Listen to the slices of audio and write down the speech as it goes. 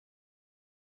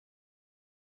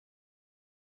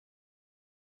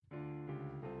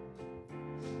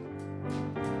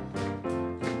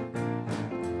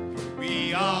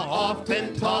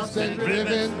often tossed and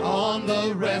driven on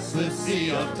the restless sea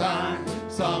of time.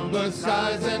 Somber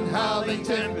skies and howling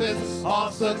tempests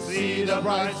oft succeed a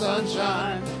bright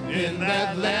sunshine. In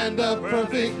that land of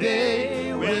perfect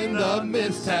day, when the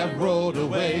mists have rolled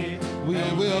away, we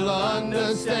will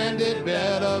understand it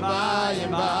better by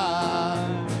and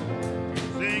by.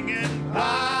 Singing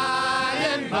by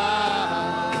and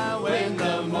by, when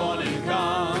the morning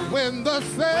comes, when the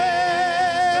saints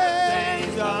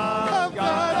of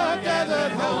God are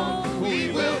gathered home,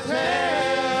 we will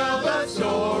tell the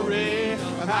story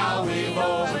of how we've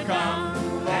overcome,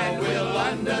 and we'll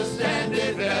understand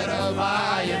it better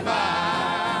by and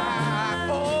by.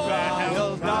 Oh,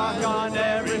 trials knock on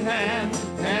every hand,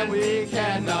 and we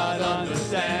cannot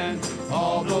understand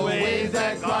all the ways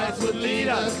that Christ would lead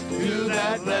us to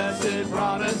that blessed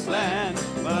promised land.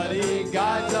 But He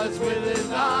guides us with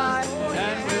His eye,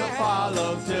 and we'll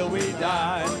follow till we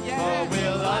die, for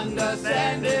we'll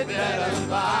understand it better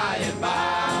by and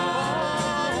by.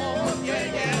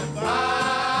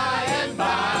 By and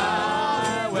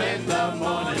by, when the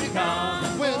morning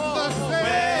comes, when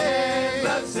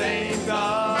the saints of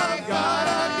God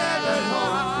are gathered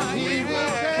home, He will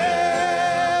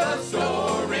tell the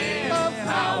story of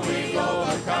how we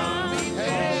overcome,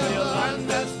 and we'll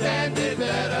understand it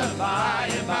better by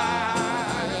and by.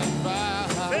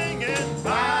 Sing it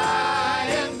by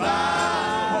and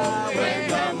by, when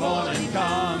the morning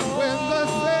comes, when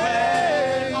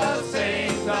the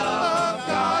saints of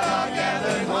God are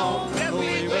gathered home,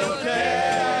 we will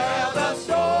tell the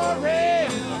story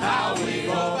of how we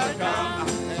overcome,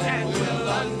 and we'll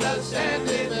understand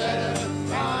it better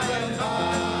by and by.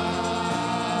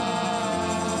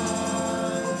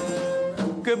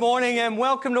 Good morning and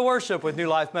welcome to worship with New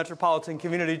Life Metropolitan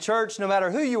Community Church. No matter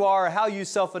who you are or how you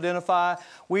self-identify,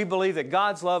 we believe that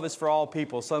God's love is for all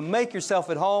people. So make yourself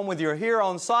at home, whether you're here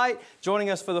on site, joining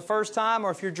us for the first time,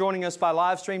 or if you're joining us by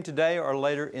live stream today or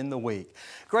later in the week.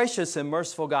 Gracious and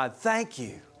merciful God, thank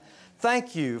you.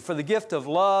 Thank you for the gift of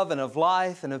love and of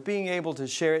life and of being able to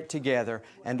share it together.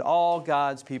 And all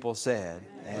God's people said,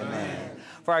 Amen.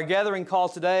 For our gathering call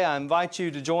today, I invite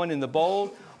you to join in the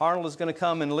bold. Arnold is going to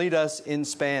come and lead us in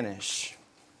Spanish.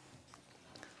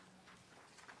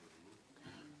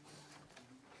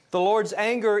 The Lord's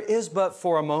anger is but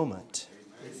for a moment.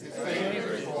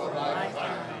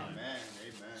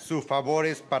 Su favor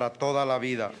es para toda la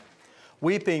vida.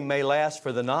 Weeping may last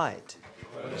for the night,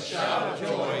 But a shout of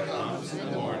joy comes in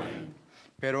the morning.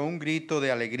 Pero un grito de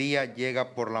alegría llega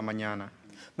por la mañana.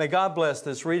 May God bless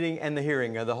this reading and the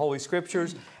hearing of the Holy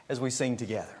Scriptures as we sing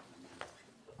together.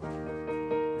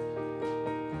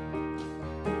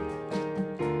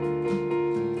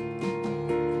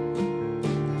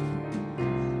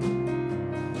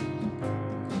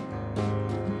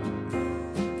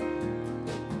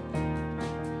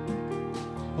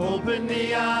 Open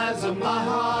the eyes of my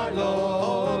heart,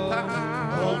 Lord.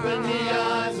 Open the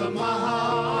eyes of my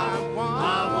heart.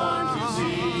 I want to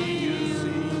see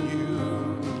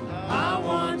you. I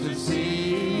want to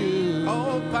see you.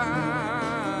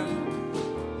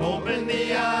 Open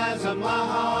the eyes of my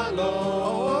heart,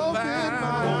 Lord. Open the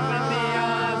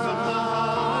eyes of my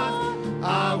heart.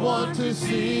 I want to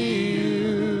see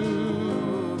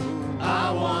you.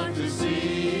 I want to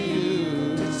see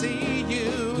you. To see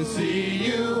you. To see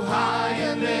you high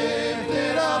and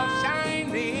lifted up,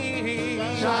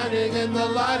 shining in the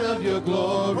light of your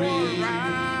glory.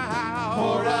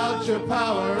 Pour out your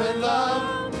power and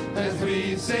love as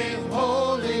we sing,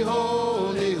 holy,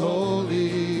 holy,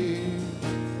 holy.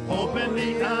 Open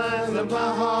the eyes of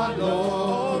my heart,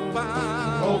 Lord.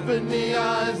 Open the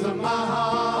eyes of my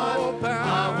heart.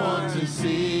 I want to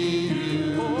see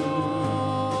you.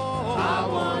 I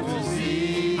want to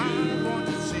see you.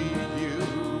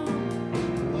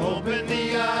 Open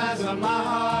the eyes of my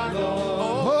heart,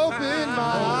 Lord. Open my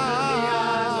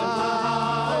eyes of my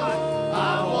heart. I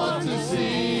want to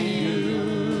see you.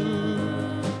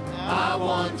 I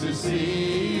want to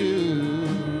see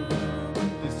you.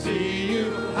 To see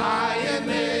you high and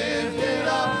lifted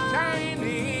up,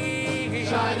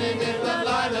 shining in the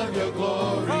light of your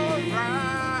glory.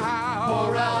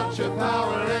 Pour out your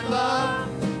power and love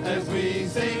as we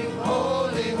sing,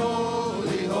 holy,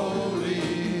 holy,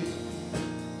 holy.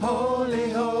 Holy,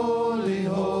 holy,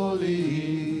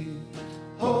 holy.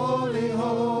 Holy,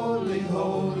 holy,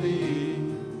 holy.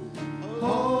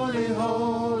 Holy,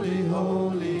 holy,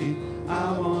 holy.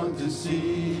 I want to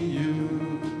see you.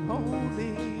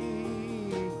 Holy,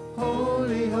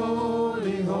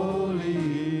 holy, holy,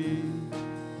 holy.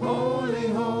 Holy,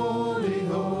 holy,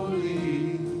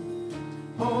 holy.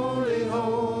 Holy,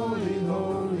 holy.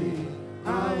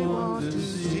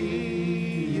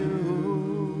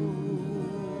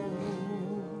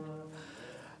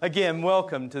 Again,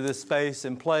 welcome to this space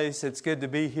and place. It's good to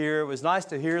be here. It was nice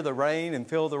to hear the rain and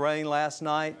feel the rain last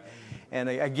night. And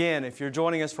again, if you're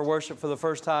joining us for worship for the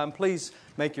first time, please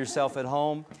make yourself at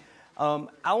home.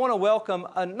 I want to welcome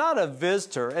not a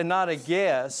visitor and not a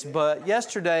guest, but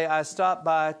yesterday I stopped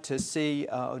by to see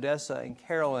Odessa and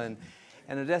Carolyn.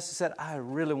 And Odessa said, I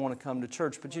really want to come to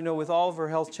church. But you know, with all of her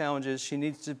health challenges, she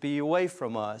needs to be away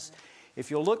from us. If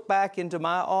you'll look back into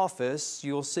my office,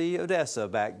 you'll see Odessa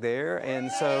back there. And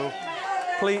so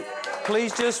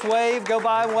please just wave, go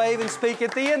by and wave and speak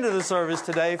at the end of the service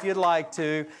today if you'd like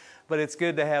to. But it's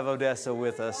good to have Odessa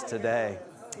with us today.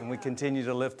 And we continue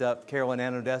to lift up Carolyn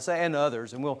and Odessa and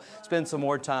others. And we'll spend some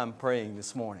more time praying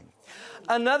this morning.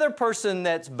 Another person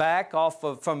that's back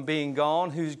from being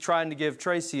gone, who's trying to give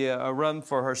Tracy a run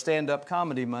for her stand-up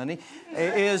comedy money,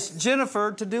 is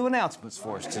Jennifer to do announcements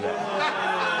for us today.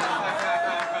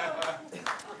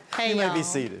 Hey, you may be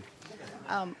seated.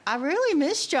 I really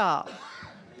missed y'all.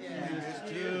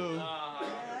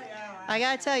 I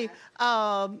got to tell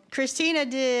you, Christina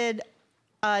did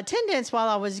attendance while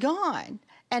I was gone.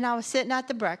 And I was sitting at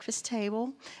the breakfast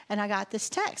table, and I got this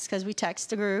text, because we text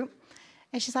the group.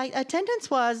 And she's like, attendance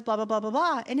was blah, blah, blah, blah,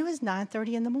 blah. And it was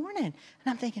 9:30 in the morning. And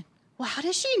I'm thinking, well, how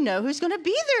does she know who's going to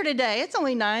be there today? It's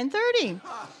only 9:30.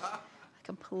 I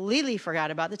completely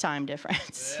forgot about the time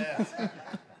difference. Yeah.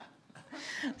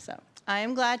 So I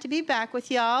am glad to be back with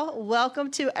y'all.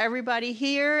 Welcome to everybody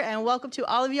here, and welcome to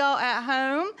all of y'all at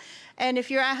home. And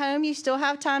if you're at home, you still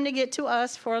have time to get to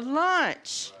us for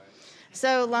lunch.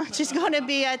 So lunch is going to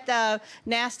be at the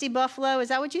Nasty Buffalo. Is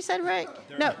that what you said, Rick?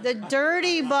 No, the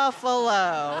Dirty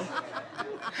Buffalo.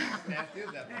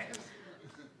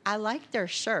 I like their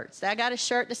shirts. I got a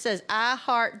shirt that says, I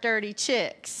heart dirty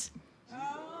chicks.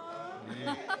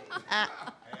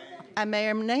 I may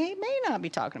or may not be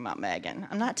talking about Megan.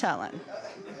 I'm not telling.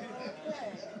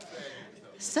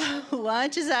 So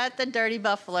lunch is at the Dirty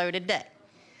Buffalo today.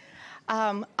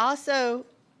 Also,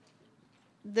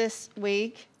 this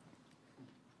week,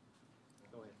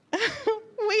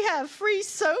 we have free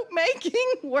soap making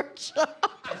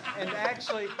workshop. And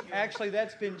actually,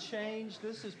 that's been changed.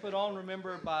 This is put on,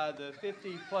 remember, by the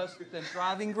 50-plus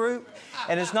driving group.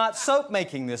 And it's not soap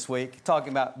making this week,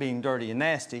 talking about being dirty and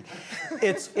nasty.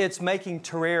 It's making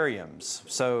terrariums.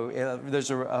 So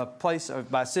there's a place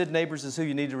by Sid Neighbors is who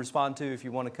you need to respond to if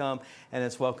you want to come. And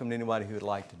it's welcome to anybody who would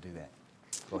like to do that.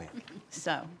 Go ahead.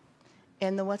 So,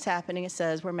 in the What's Happening, it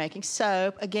says we're making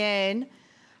soap. Again,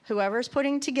 whoever's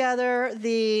putting together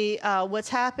the What's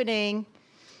Happening,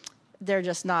 they're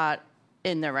just not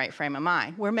in the right frame of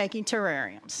mind. We're making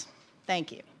terrariums.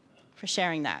 Thank you for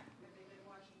sharing that.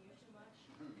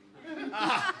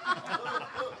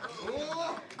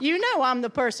 You know I'm the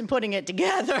person putting it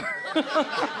together.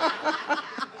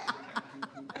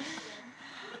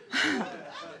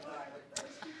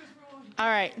 All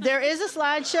right, there is a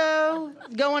slideshow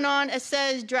going on. It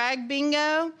says Drag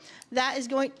Bingo. That is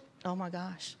going... Oh, my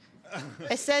gosh.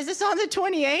 It says it's on the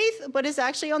 28th, but it's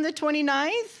actually on the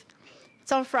 29th.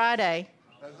 It's on Friday.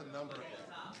 That's a number.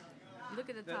 Look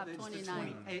at the top,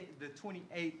 29. The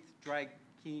 28th Drag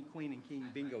Queen and King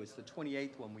Bingo is the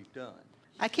 28th one we've done.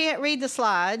 I can't read the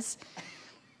slides.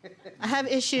 I have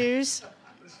issues.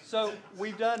 So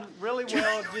we've done really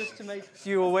well. Just to make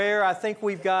you aware, I think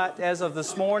we've got, as of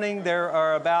this morning, there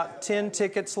are about 10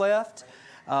 tickets left.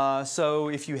 So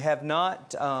if you have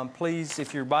not, please,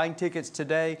 if you're buying tickets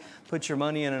today, put your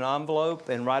money in an envelope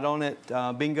and write on it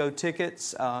bingo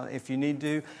tickets if you need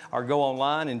to, or go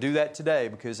online and do that today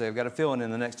because they've got a fill-in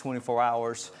in the next 24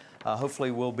 hours.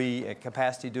 Hopefully we'll be at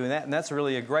capacity doing that, and that's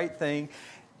really a great thing.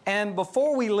 And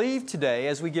before we leave today,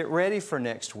 as we get ready for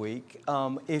next week,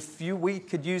 we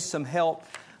could use some help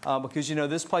because, you know,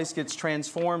 this place gets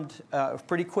transformed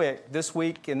pretty quick. This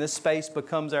week, and this space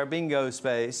becomes our bingo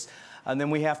space. And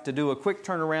then we have to do a quick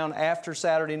turnaround after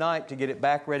Saturday night to get it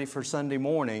back ready for Sunday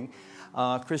morning.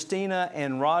 Christina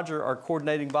and Roger are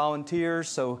coordinating volunteers,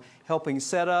 so helping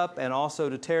set up and also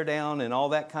to tear down and all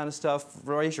that kind of stuff.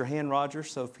 Raise your hand, Roger,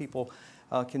 so people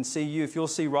can see you. If you'll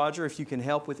see Roger, if you can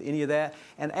help with any of that.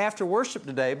 And after worship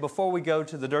today, before we go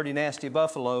to the Dirty Nasty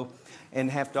Buffalo and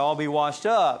have to all be washed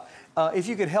up, if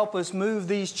you could help us move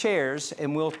these chairs,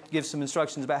 and we'll give some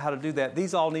instructions about how to do that.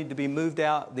 These all need to be moved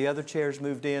out, the other chairs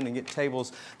moved in, and get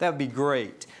tables. That would be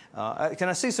great. Can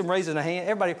I see some raising a hand?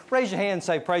 Everybody, raise your hand and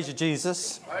say, praise you,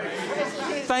 Jesus.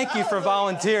 Thank you for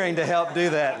volunteering to help do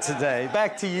that today.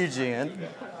 Back to you, Jen.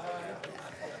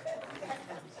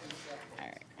 All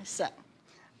right, so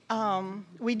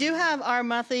we do have our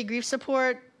monthly grief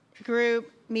support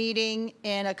group meeting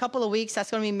in a couple of weeks. That's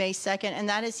going to be May 2nd, and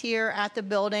that is here at the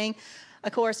building.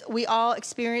 Of course, we all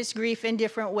experience grief in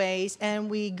different ways, and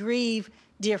we grieve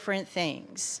different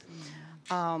things.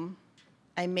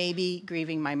 I may be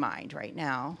grieving my mind right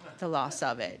now, the loss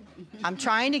of it. I'm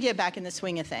trying to get back in the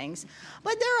swing of things.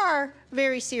 But there are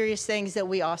very serious things that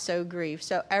we also grieve.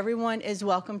 So everyone is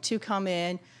welcome to come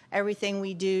in. Everything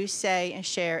we do, say, and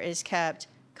share is kept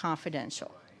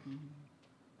confidential.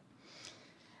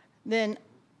 Then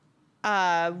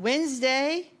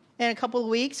Wednesday, in a couple of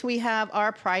weeks, we have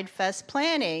our Pride Fest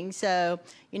planning. So,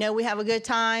 you know, we have a good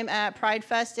time at Pride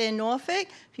Fest in Norfolk.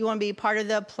 If you want to be part of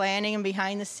the planning and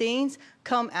behind the scenes,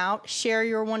 come out, share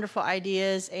your wonderful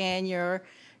ideas and your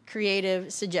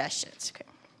creative suggestions. Okay.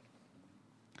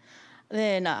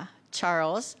 Then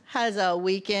Charles has a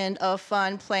weekend of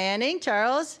fun planning.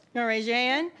 Charles, you want to raise your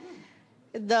hand?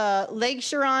 The Lake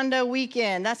Sharonda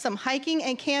weekend. That's some hiking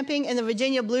and camping in the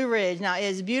Virginia Blue Ridge. Now, it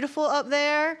is beautiful up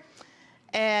there.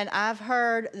 And I've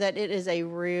heard that it is a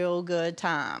real good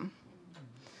time.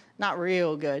 Not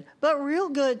real good, but real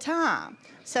good time.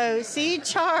 So see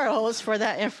Charles for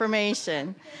that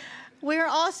information. We're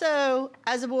also,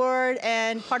 as a board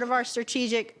and part of our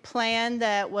strategic plan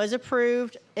that was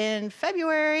approved in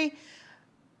February,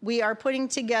 we are putting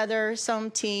together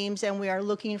some teams and we are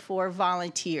looking for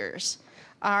volunteers.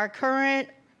 Our current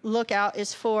lookout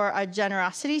is for a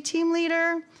generosity team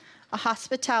leader, a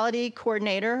hospitality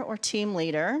coordinator or team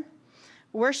leader,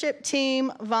 worship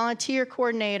team volunteer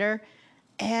coordinator,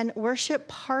 and worship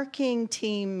parking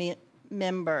team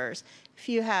members. If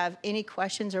you have any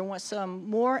questions or want some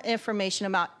more information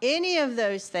about any of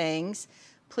those things,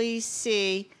 please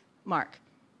see Mark.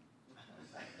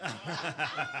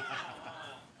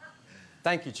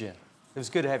 Thank you, Jen. It was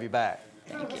good to have you back.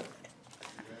 Thank you.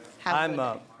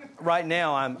 Right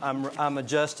now, I'm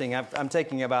adjusting. I'm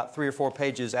taking about 3 or 4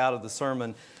 pages out of the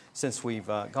sermon since we've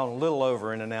gone a little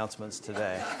over in announcements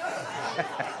today.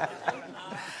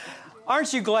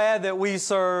 Aren't you glad that we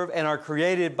serve and are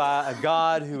created by a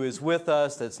God who is with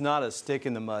us that's not a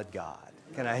stick-in-the-mud God?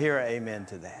 Can I hear an amen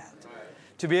to that?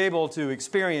 To be able to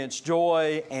experience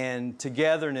joy and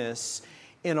togetherness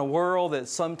in a world that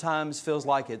sometimes feels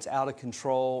like it's out of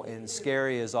control and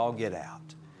scary as all get out.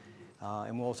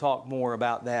 And we'll talk more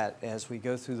about that as we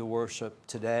go through the worship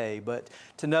today. But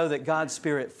to know that God's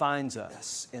Spirit finds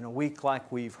us in a week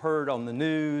like we've heard on the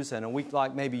news and a week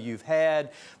like maybe you've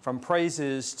had, from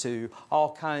praises to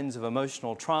all kinds of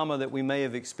emotional trauma that we may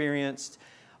have experienced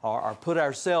or put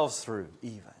ourselves through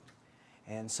even.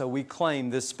 And so we claim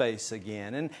this space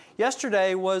again. And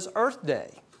yesterday was Earth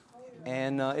Day.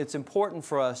 And it's important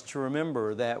for us to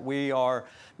remember that we are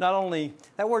not only,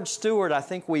 that word steward, I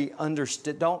think we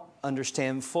don't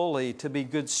understand fully, to be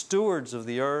good stewards of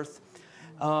the earth.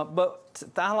 But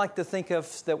I like to think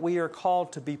of that we are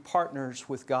called to be partners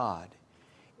with God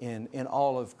in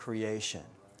all of creation.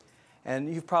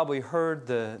 And you've probably heard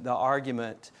the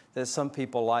argument that some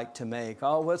people like to make.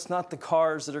 Oh, well, it's not the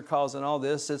cars that are causing all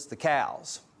this, it's the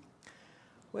cows.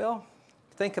 Well,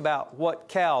 think about what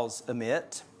cows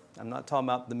emit. I'm not talking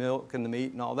about the milk and the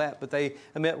meat and all that, but they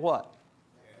emit what?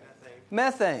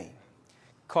 Methane.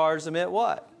 Cars emit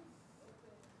what?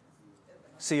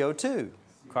 CO2,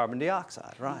 carbon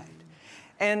dioxide, right.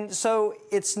 And so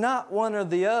it's not one or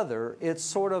the other. It's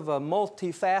sort of a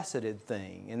multifaceted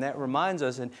thing. And that reminds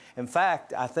us, and in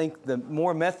fact, I think the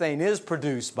more methane is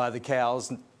produced by the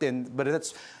cows, but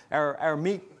it's, our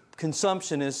meat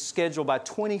consumption is scheduled by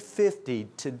 2050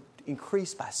 to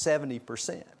increase by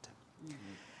 70%.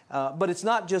 But it's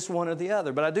not just one or the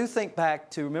other. But I do think back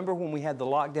to, remember when we had the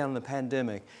lockdown and the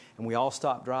pandemic and we all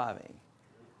stopped driving?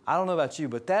 I don't know about you,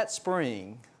 but that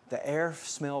spring, the air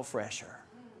smelled fresher.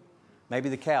 Maybe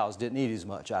the cows didn't eat as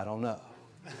much, I don't know.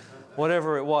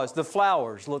 Whatever it was, the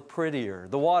flowers looked prettier,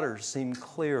 the waters seemed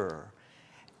clearer.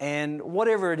 And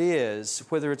whatever it is,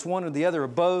 whether it's one or the other or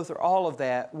both or all of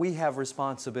that, we have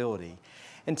responsibility.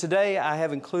 And today I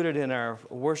have included in our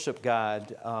worship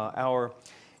guide our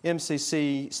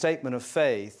MCC statement of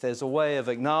faith as a way of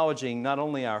acknowledging not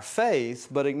only our faith,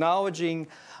 but acknowledging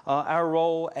our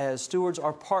role as stewards,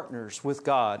 our partners with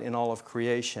God in all of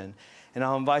creation. And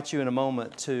I'll invite you in a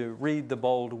moment to read the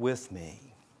bold with me.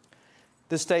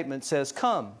 This statement says,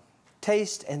 "Come,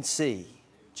 taste and see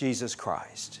Jesus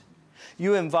Christ.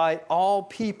 You invite all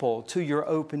people to your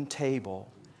open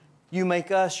table. You make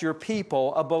us, your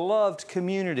people, a beloved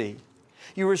community.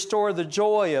 You restore the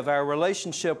joy of our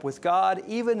relationship with God,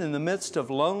 even in the midst of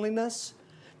loneliness,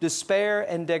 despair,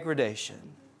 and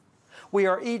degradation. We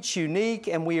are each unique,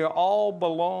 and we all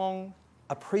belong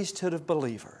a priesthood of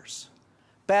believers,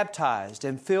 baptized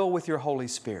and filled with your Holy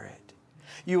Spirit.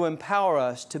 You empower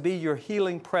us to be your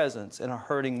healing presence in a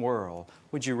hurting world."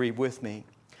 Would you read with me?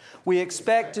 We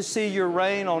expect to see your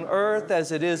reign on earth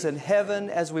as it is in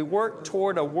heaven as we work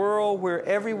toward a world where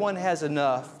everyone has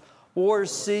enough,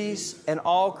 wars cease, and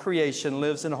all creation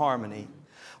lives in harmony.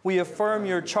 We affirm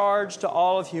your charge to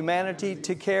all of humanity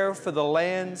to care for the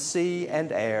land, sea,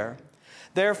 and air.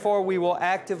 Therefore, we will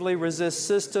actively resist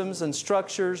systems and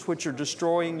structures which are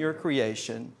destroying your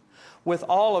creation. With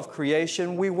all of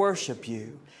creation, we worship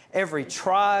you. Every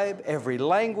tribe, every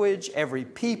language, every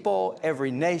people, every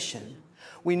nation.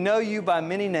 We know you by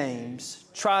many names,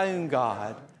 triune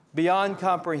God, beyond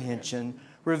comprehension,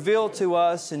 revealed to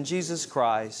us in Jesus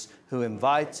Christ, who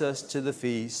invites us to the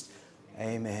feast.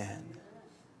 Amen.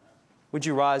 Would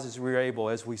you rise as we're able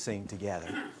as we sing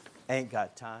together? Ain't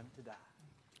got time to die.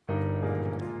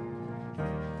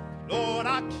 Lord,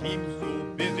 I keep so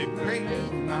busy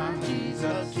Praising my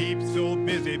Jesus. Keep so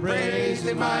busy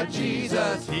Praising my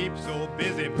Jesus. Keep so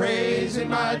busy Praising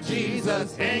my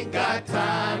Jesus. Ain't got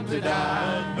time to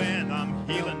die. When I'm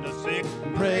healing the sick,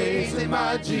 Praising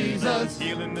my Jesus.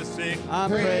 healing the sick. I'm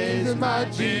praising my When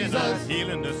I'm Jesus.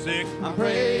 healing the sick, I'm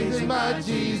praising my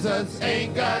Jesus.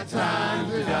 Ain't got time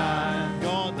to die.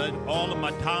 God, that all of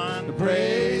my time,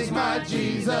 Praise my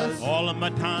Jesus. all of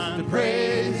my time,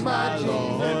 Praise my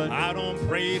Lord. I don't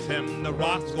praise him, the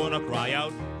rock's gonna cry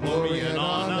out, glory and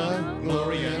honor,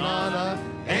 glory and honor.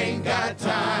 Ain't got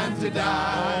time to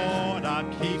die. Lord, I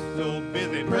keep so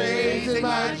busy Praising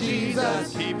my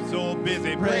Jesus. Keep so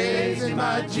busy Praising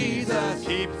my Jesus.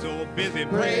 Keep so busy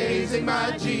Praising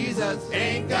my Jesus.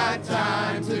 Ain't got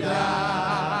time to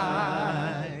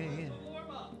die.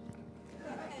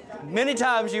 Many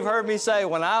times you've heard me say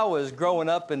when I was growing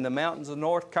up in the mountains of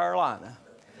North Carolina,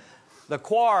 the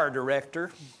choir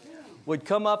director would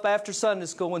come up after Sunday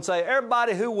school and say,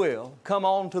 everybody who will, come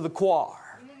on to the choir.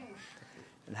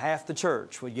 And half the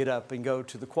church would get up and go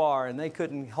to the choir, and they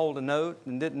couldn't hold a note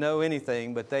and didn't know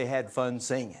anything, but they had fun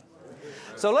singing.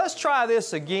 So let's try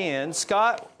this again.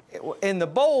 Scott, in the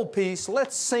bowl piece,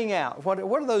 let's sing out. What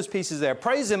are those pieces there?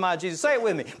 Praising my Jesus. Say it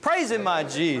with me. Praising my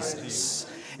Jesus.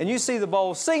 And you see the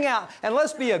bowl, sing out, and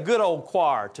let's be a good old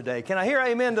choir today. Can I hear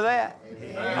amen to that?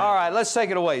 Amen. All right, let's take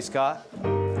it away, Scott.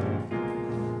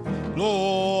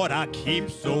 Lord, I keep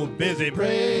so busy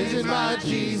Praising my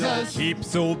Jesus. Keep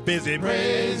so busy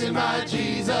Praising my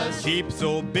Jesus. Keep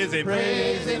so busy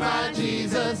Praising my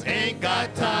Jesus. Ain't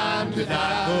got time to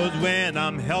die. 'Cause when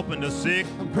I'm helping the sick,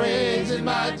 I'm praising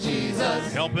my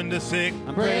Jesus. helping the sick,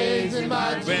 I'm praising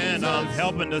my Jesus. when I'm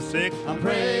helping the sick, I'm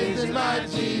praising my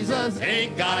Jesus.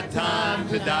 ain't got time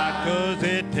to die. 'Cause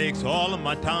it takes all of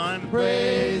my time,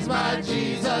 Praise my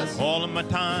Jesus. all of my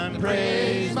time.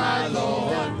 Praise my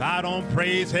Lord. I don't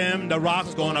praise him, the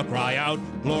rock's gonna cry out,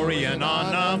 glory and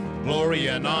honor, glory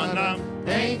and honor.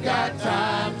 Ain't got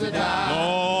time to die.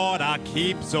 Lord, I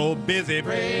keep so busy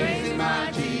Praising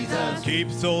my Jesus.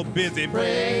 Keep so busy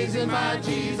Praising my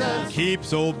Jesus. Keep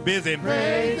so busy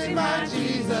Praising my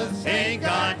Jesus. Ain't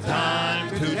got time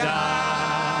to die.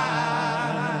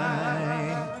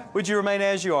 Would you remain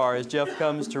as you are as Jeff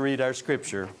comes to read our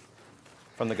scripture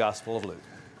from the Gospel of Luke?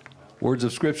 Words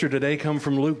of Scripture today come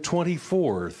from Luke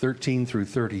 24, 13 through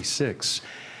 36.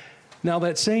 Now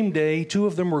that same day, two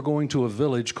of them were going to a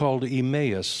village called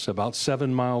Emmaus, about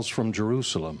 7 miles from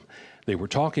Jerusalem. They were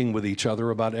talking with each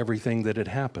other about everything that had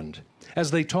happened.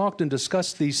 As they talked and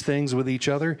discussed these things with each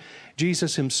other,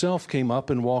 Jesus himself came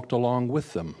up and walked along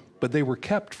with them, but they were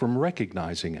kept from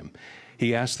recognizing him.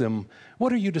 He asked them,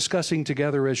 "What are you discussing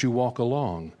together as you walk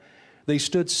along?" They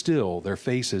stood still, their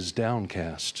faces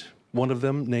downcast. One of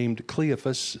them, named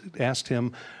Cleophas, asked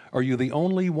him, "Are you the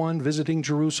only one visiting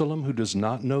Jerusalem who does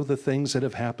not know the things that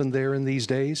have happened there in these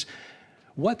days?"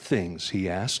 "What things?" he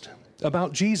asked.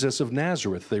 "About Jesus of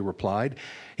Nazareth," they replied.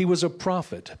 "He was a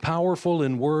prophet, powerful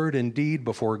in word and deed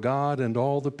before God and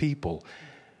all the people.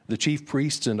 The chief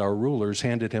priests and our rulers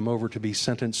handed him over to be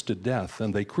sentenced to death,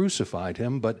 and they crucified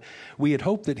him, but we had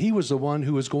hoped that he was the one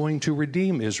who was going to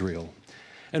redeem Israel.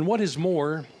 And what is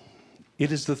more,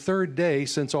 it is the third day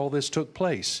since all this took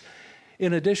place.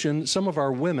 In addition, some of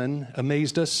our women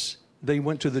amazed us. They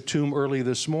went to the tomb early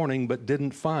this morning but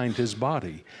didn't find his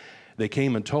body. They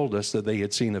came and told us that they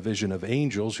had seen a vision of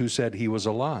angels who said he was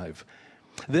alive.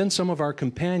 Then some of our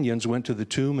companions went to the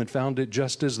tomb and found it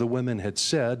just as the women had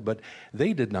said, but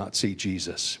they did not see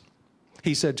Jesus."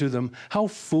 He said to them, "How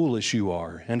foolish you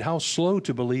are, and how slow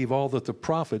to believe all that the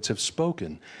prophets have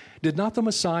spoken. Did not the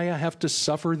Messiah have to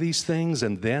suffer these things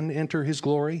and then enter his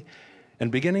glory?" And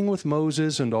beginning with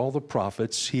Moses and all the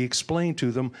prophets, he explained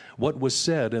to them what was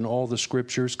said in all the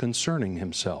scriptures concerning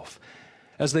himself.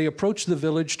 As they approached the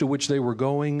village to which they were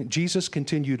going, Jesus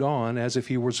continued on as if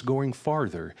he was going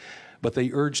farther, but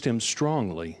they urged him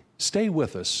strongly, "Stay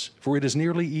with us, for it is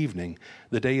nearly evening.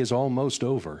 The day is almost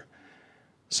over."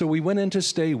 So we went in to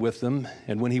stay with them,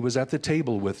 and when he was at the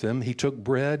table with them, he took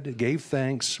bread, gave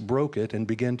thanks, broke it, and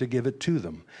began to give it to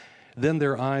them. Then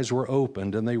their eyes were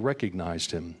opened, and they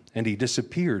recognized him, and he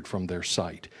disappeared from their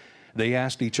sight. They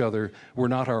asked each other, "Were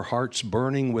not our hearts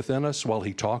burning within us while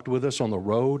he talked with us on the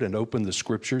road and opened the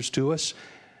Scriptures to us?"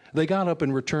 They got up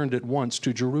and returned at once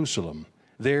to Jerusalem.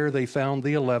 There they found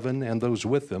the 11 and those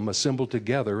with them assembled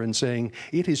together and saying,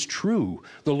 "It is true,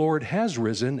 the Lord has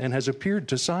risen and has appeared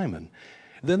to Simon."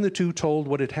 Then the two told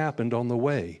what had happened on the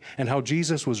way and how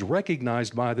Jesus was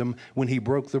recognized by them when he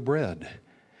broke the bread.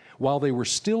 While they were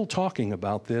still talking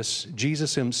about this,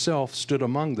 Jesus himself stood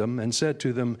among them and said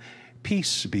to them,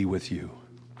 "Peace be with you."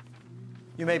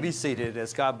 You may be seated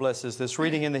as God blesses this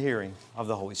reading and the hearing of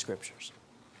the Holy Scriptures.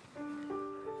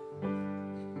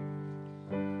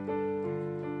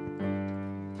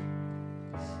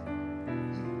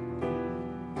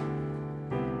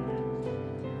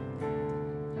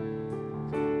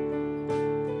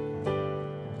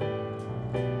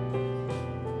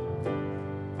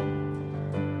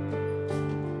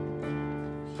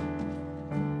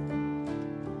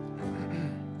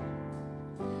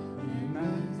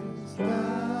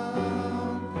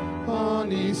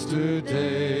 Easter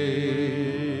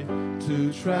Day,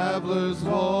 two travelers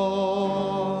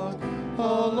walk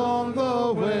along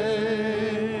the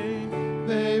way.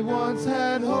 They once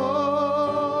had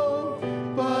hope,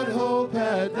 but hope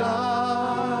had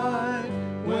died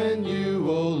when you,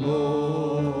 O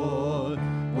Lord,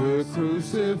 were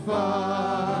crucified.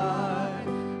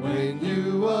 When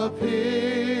you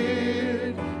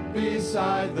appeared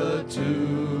beside the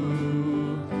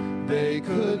tomb, they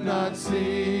could not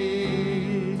see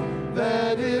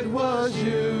that it was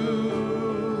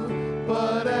you,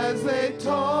 but as they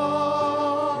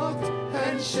talked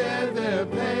and shared their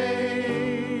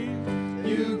pain,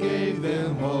 you gave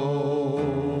them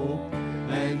hope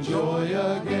and joy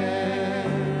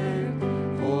again.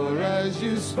 For as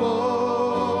you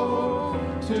spoke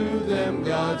to them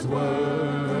God's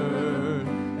word,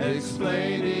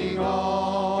 explaining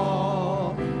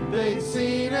all they'd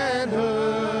seen and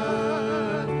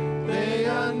heard, they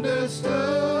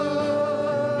understood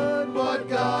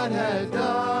God had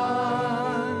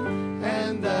done,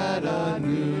 and that a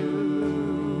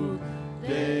new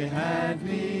day had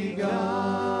begun.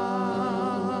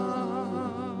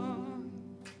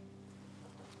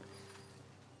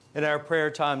 In our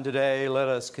prayer time today, let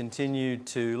us continue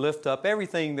to lift up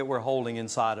everything that we're holding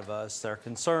inside of us, our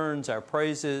concerns, our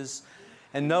praises,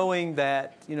 and knowing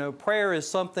that, prayer is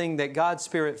something that God's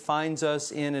Spirit finds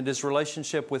us in. It is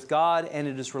relationship with God, and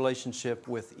it is relationship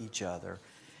with each other.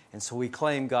 And so we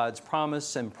claim God's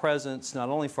promise and presence, not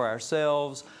only for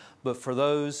ourselves, but for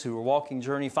those who are walking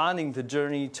journey, finding the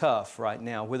journey tough right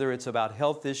now, whether it's about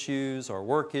health issues or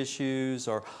work issues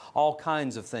or all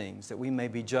kinds of things that we may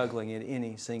be juggling at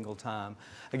any single time.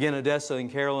 Again, Odessa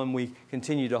and Carolyn, we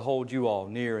continue to hold you all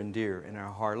near and dear in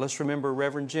our heart. Let's remember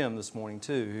Reverend Jim this morning,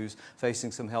 too, who's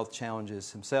facing some health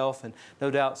challenges himself and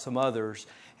no doubt some others.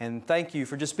 And thank you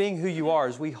for just being who you are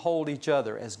as we hold each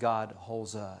other as God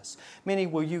holds us. Minnie,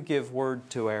 will you give word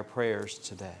to our prayers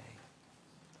today?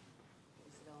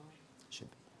 Should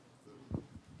be.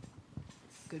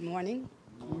 Good morning.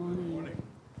 Good morning.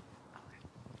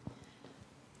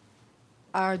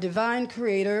 Our divine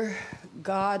Creator,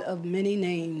 God of many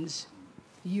names,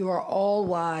 you are all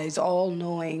wise, all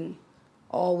knowing,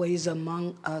 always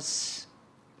among us,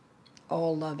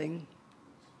 all loving.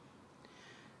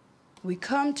 We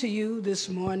come to you this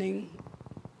morning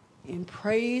in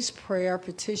praise, prayer,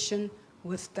 petition,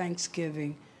 with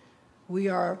thanksgiving. We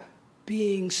are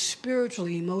being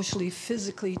spiritually, emotionally,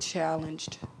 physically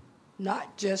challenged,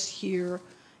 not just here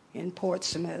in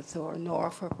Portsmouth or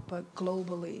Norfolk, but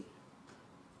globally.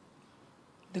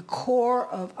 The core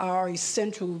of our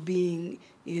essential being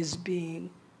is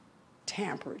being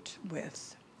tampered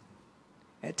with.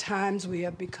 At times we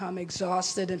have become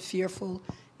exhausted and fearful,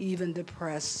 even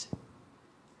depressed.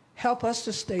 Help us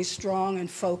to stay strong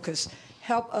and focused.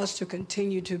 Help us to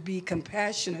continue to be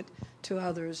compassionate to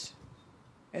others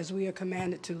as we are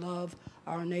commanded to love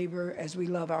our neighbor as we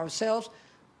love ourselves.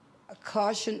 I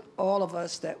caution all of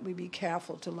us that we be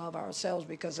careful to love ourselves,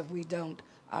 because if we don't,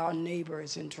 our neighbor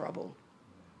is in trouble.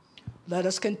 Let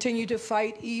us continue to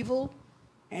fight evil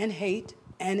and hate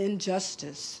and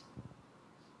injustice.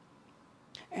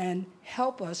 And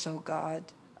help us, oh God,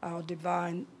 our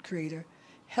divine Creator,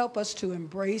 help us to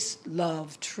embrace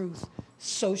love, truth,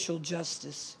 social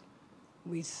justice,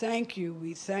 We thank you,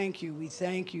 we thank you, we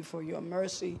thank you for your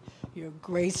mercy, your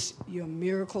grace, your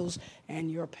miracles,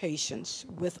 and your patience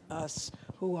with us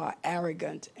who are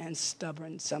arrogant and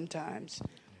stubborn sometimes.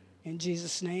 In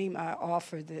Jesus' name, I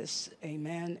offer this.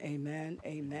 Amen, amen,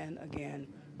 amen again.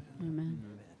 Amen.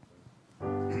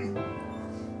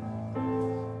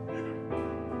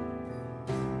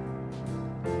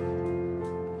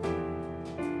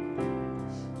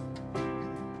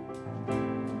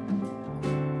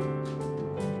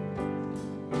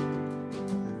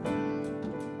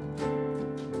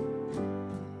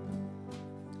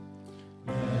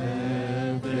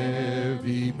 Let there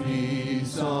be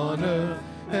peace on earth,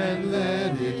 and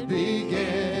let it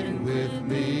begin with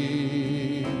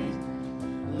me.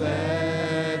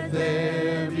 Let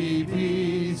there be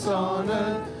peace on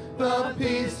earth, the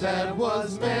peace that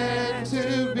was meant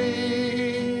to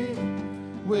be,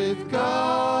 with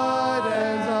God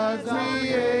as our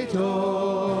Creator,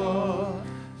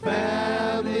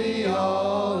 family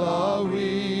all are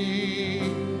we.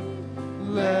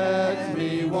 Let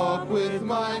me walk with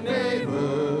my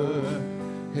neighbor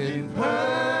in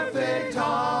perfect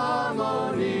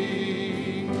harmony.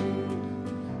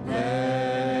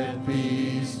 Let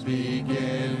peace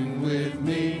begin with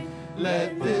me.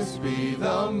 Let this be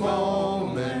the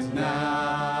moment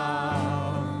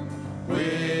now.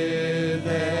 With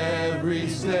every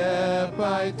step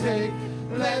I take,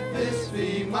 let this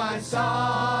be my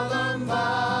solemn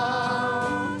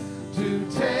vow,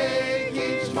 to take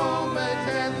each moment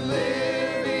and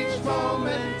live each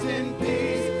moment in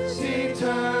peace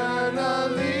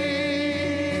eternally.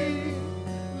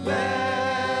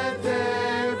 Let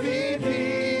there be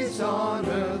peace on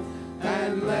earth,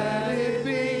 and let it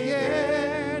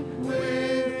begin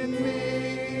with me.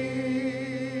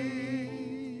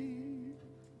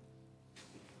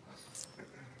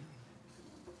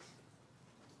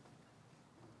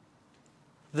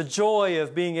 The joy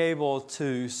of being able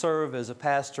to serve as a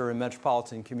pastor in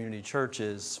Metropolitan Community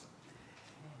Churches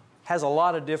has a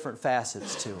lot of different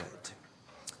facets to it.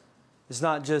 It's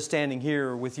not just standing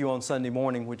here with you on Sunday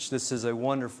morning, which this is a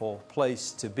wonderful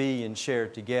place to be and share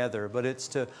together, but it's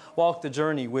to walk the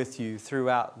journey with you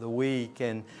throughout the week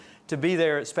and to be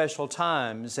there at special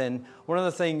times. And one of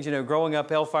the things, you know, growing up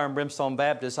Hellfire and Brimstone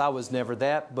Baptist, I was never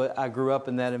that, but I grew up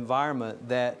in that environment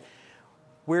that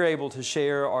we're able to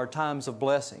share our times of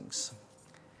blessings.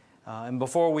 And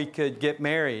before we could get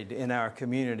married in our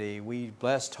community, we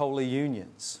blessed holy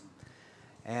unions.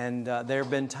 And there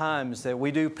have been times that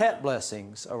we do pet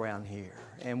blessings around here.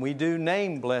 And we do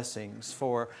name blessings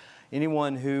for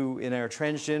anyone who in our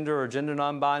transgender or gender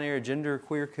non-binary or gender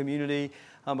queer community.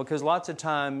 Because lots of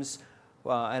times,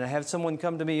 and I had someone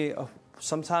come to me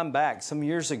some time back, some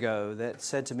years ago, that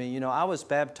said to me, you know, I was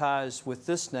baptized with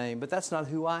this name, but that's not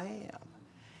who I am.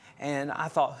 And I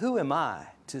thought, who am I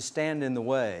to stand in the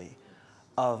way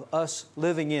of us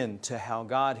living into how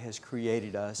God has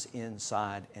created us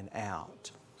inside and out?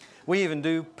 We even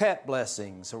do pet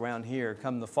blessings around here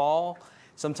come the fall.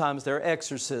 Sometimes they're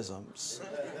exorcisms.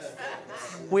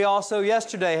 We also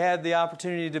yesterday had the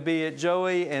opportunity to be at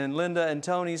Joey and Linda and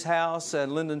Tony's house.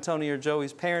 Linda and Tony are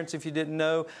Joey's parents, if you didn't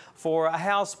know, for a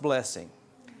house blessing.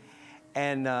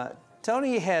 And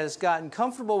Tony has gotten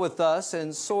comfortable with us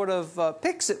and sort of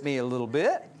picks at me a little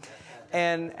bit.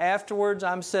 And afterwards,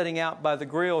 I'm sitting out by the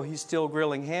grill. He's still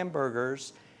grilling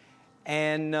hamburgers.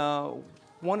 And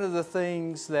one of the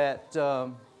things that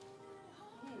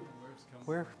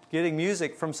we're getting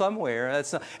music from somewhere.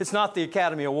 It's not the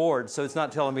Academy Awards, so it's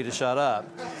not telling me to shut up.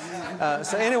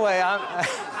 So anyway,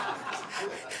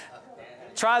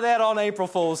 try that on April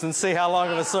Fools and see how long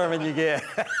of a sermon you get.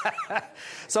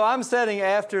 So I'm sitting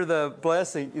after the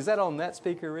blessing. Is that on that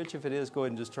speaker, Rich? If it is, go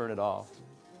ahead and just turn it off.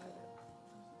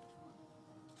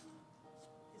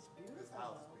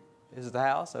 Is it the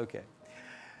house? Okay.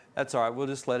 That's all right. We'll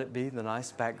just let it be the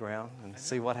nice background and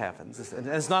see what happens.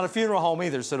 It's not a funeral home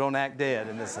either, so don't act dead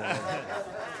in this.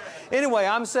 Anyway,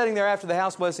 I'm sitting there after the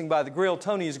house blessing by the grill.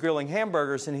 Tony is grilling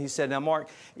hamburgers, and he said, now, Mark,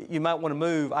 you might want to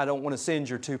move. I don't want to send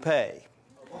your toupee.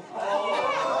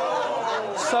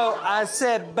 So I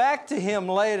said back to him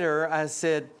later, I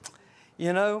said,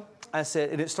 you know, and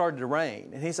it started to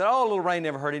rain. And he said, oh, a little rain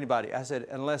never hurt anybody. I said,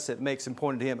 unless it makes, and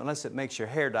pointed to him, unless it makes your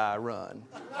hair dye run.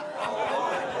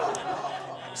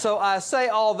 So I say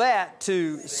all that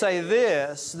to say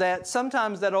this, that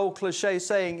sometimes that old cliche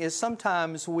saying is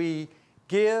sometimes we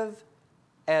give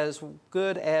as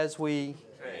good as we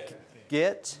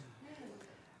get.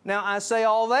 Now, I say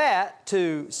all that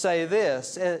to say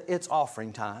this, it's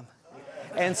offering time.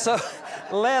 And so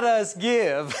let us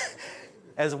give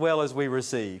as well as we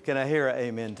receive. Can I hear an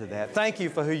amen to that? Thank you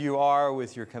for who you are,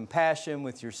 with your compassion,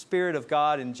 with your Spirit of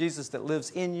God and Jesus that lives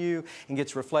in you and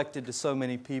gets reflected to so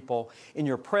many people in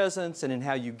your presence and in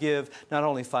how you give, not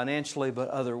only financially, but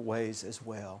other ways as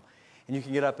well. And you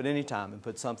can get up at any time and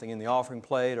put something in the offering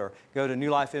plate, or go to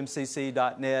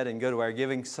newlifemcc.net and go to our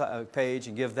giving page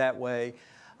and give that way.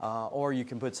 Or you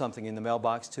can put something in the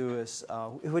mailbox to us,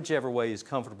 whichever way is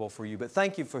comfortable for you. But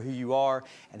thank you for who you are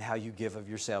and how you give of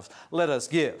yourselves. Let us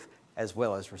give as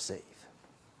well as receive.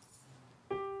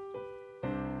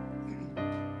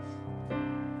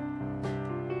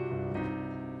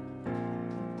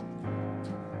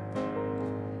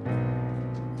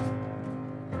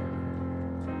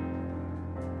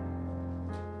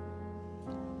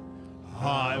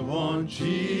 I want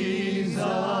Jesus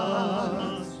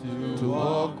to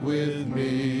walk with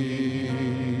me.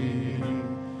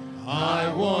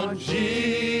 I want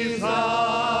Jesus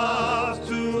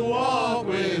to walk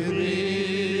with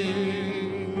me.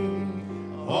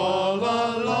 All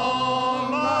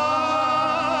along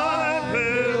my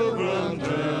pilgrim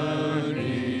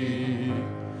journey,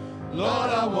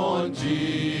 Lord, I want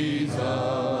Jesus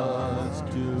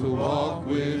to walk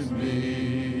with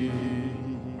me.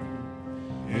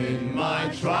 In my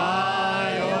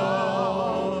trial,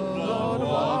 Lord,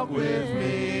 walk with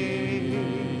me.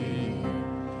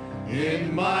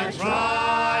 In my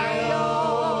trials,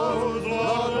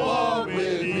 Lord, walk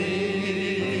with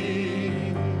me.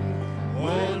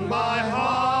 When my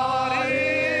heart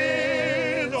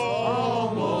is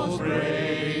almost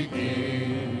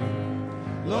breaking,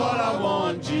 Lord, I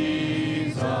want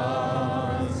Jesus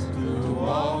to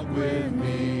walk with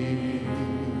me.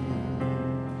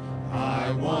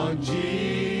 I want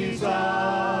Jesus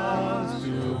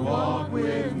to walk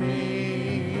with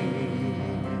me.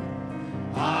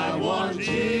 I want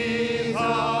Jesus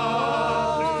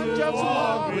to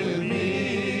walk with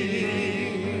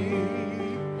me.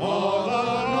 All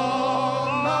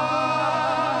along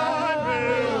my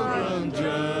pilgrim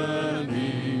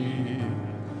journey,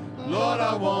 Lord,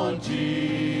 I want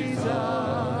Jesus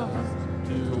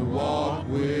to walk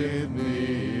with me.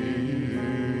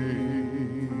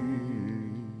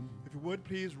 If you would,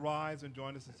 please rise and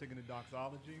join us in singing the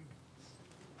doxology.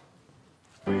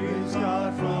 Praise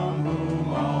God from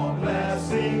whom all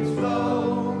blessings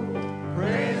flow.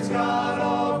 Praise God,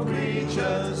 all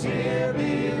creatures here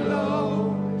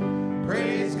below.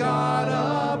 Praise God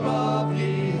above,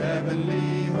 ye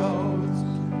heavenly hosts.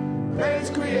 Praise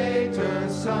Creator,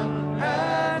 Son,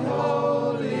 and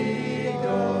Holy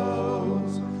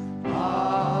Ghost.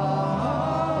 Amen.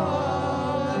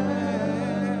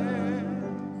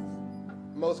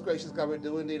 Most gracious God, we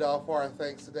do indeed offer our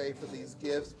thanks today for these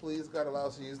gifts. Please, God, allow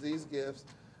us to use these gifts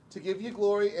to give you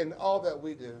glory in all that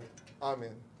we do.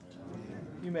 Amen.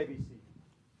 You may be seated.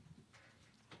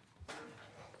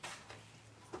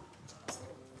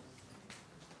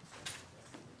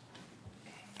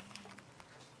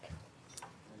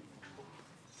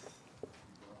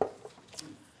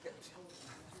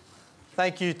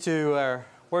 Thank you to our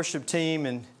worship team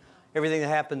and everything that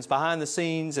happens behind the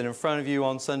scenes and in front of you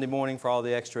on Sunday morning for all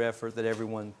the extra effort that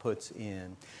everyone puts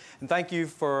in. And thank you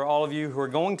for all of you who are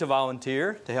going to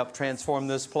volunteer to help transform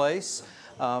this place,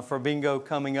 for bingo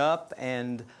coming up,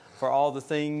 and for all the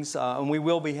things. And we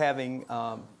will be having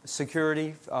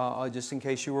security, just in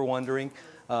case you were wondering,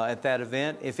 at that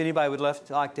event. If anybody would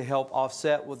like to help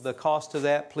offset with the cost of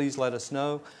that, please let us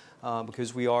know.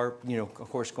 Because we are, of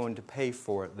course, going to pay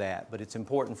for that. But it's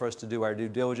important for us to do our due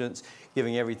diligence,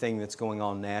 giving everything that's going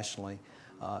on nationally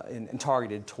and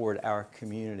targeted toward our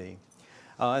community.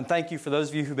 And thank you for those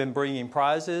of you who've been bringing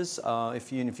prizes.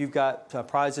 If you've got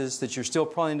prizes that you're still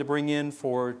planning to bring in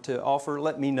to offer,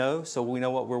 let me know so we know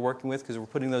what we're working with, because we're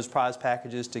putting those prize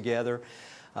packages together.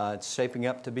 It's shaping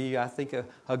up to be, I think,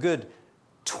 a good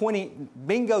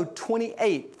bingo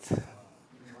 28th.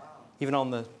 Even on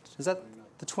the, is that?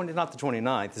 Not the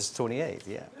 29th, this is the 28th,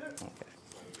 yeah. Okay.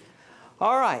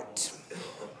 All right,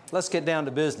 let's get down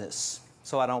to business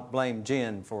so I don't blame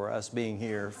Jen for us being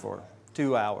here for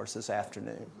 2 hours this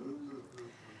afternoon.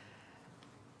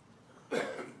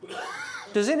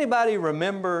 Does anybody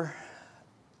remember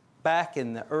back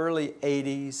in the early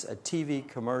 80s a TV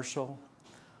commercial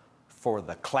for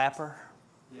the clapper?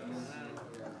 Yes.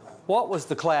 What was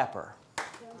the clapper?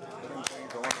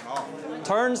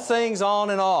 Turns things on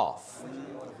and off.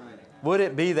 Would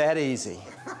it be that easy?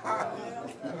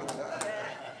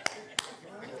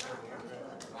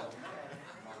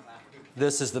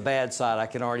 This is the bad side, I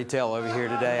can already tell over here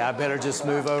today. I better just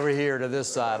move over here to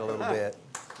this side a little bit.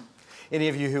 Any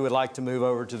of you who would like to move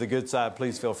over to the good side,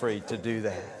 please feel free to do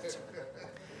that.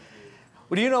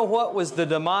 Well, do you know what was the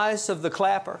demise of the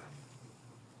clapper?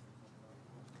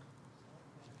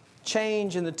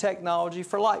 Change in the technology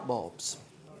for light bulbs.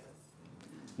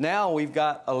 Now we've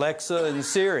got Alexa and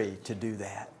Siri to do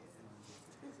that.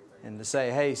 And to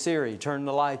say, hey, Siri, turn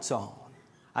the lights on.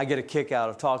 I get a kick out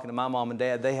of talking to my mom and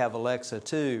dad. They have Alexa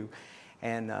too.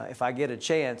 And if I get a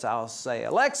chance, I'll say,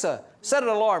 Alexa, set an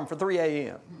alarm for 3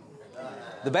 a.m.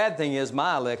 The bad thing is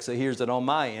my Alexa hears it on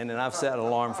my end, and I've set an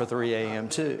alarm for 3 a.m.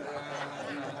 too.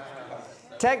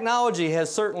 Technology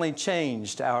has certainly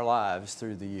changed our lives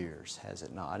through the years, has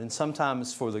it not? And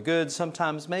sometimes for the good,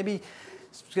 sometimes maybe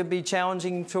it could be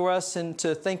challenging for us and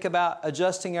to think about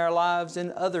adjusting our lives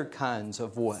in other kinds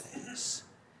of ways.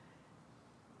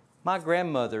 My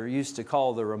grandmother used to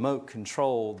call the remote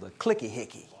control the clicky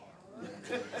hickey.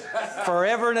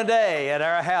 Forever and a day at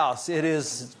our house, it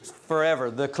is forever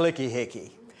the clicky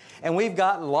hickey. And we've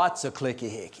got lots of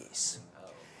clicky hickeys.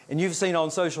 And you've seen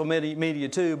on social media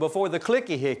too, before the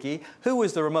clicky hickey, who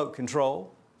was the remote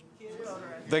control?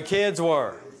 The kids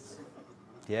were.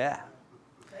 Yeah.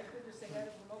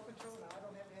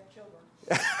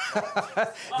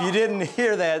 If you didn't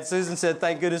hear that, Susan said,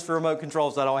 thank goodness for remote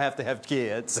control so I don't have to have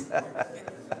kids.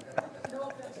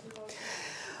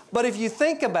 But if you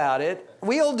think about it,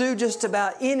 we'll do just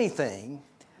about anything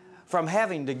from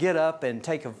having to get up and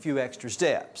take a few extra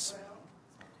steps.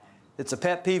 It's a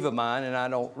pet peeve of mine, and I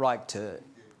don't like to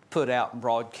put out and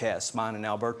broadcast mine and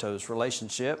Alberto's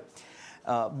relationship,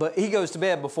 but he goes to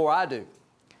bed before I do.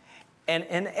 And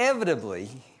inevitably,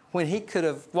 when he could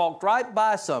have walked right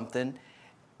by something,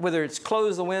 whether it's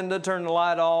close the window, turn the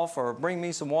light off, or bring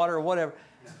me some water or whatever,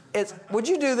 it's, would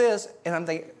you do this? And I'm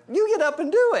thinking, you get up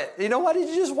and do it. You know, why did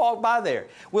you just walk by there?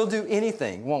 We'll do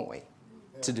anything, won't we,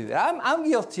 to do that? I'm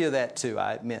guilty of that too,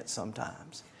 I admit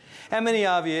sometimes. How many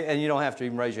of you, and you don't have to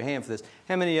even raise your hand for this,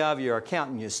 how many of you are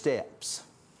counting your steps?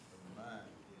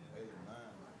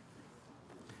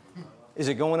 Is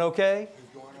it going okay?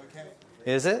 It's going okay.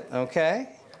 Is it? Okay.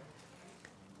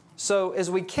 So as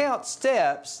we count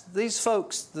steps, these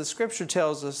folks, the scripture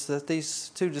tells us that these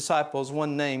two disciples,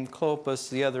 one named Clopas,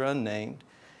 the other unnamed,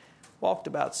 walked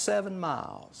about 7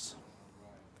 miles.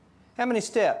 How many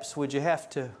steps would you have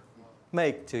to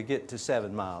make to get to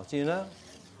 7 miles? Do you know?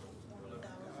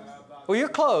 Well, you're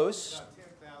close.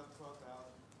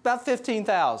 About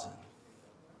 15,000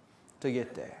 to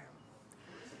get there.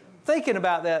 Thinking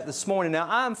about that this morning, now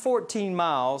I'm 14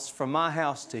 miles from my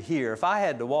house to here. If I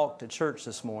had to walk to church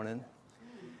this morning,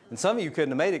 and some of you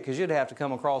couldn't have made it because you'd have to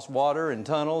come across water and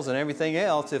tunnels and everything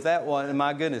else if that wasn't,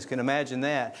 my goodness, can imagine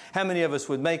that. How many of us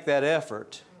would make that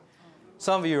effort?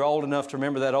 Some of you are old enough to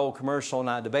remember that old commercial, and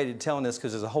I debated telling this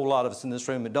because there's a whole lot of us in this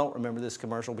room that don't remember this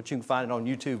commercial, but you can find it on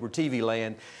YouTube or TV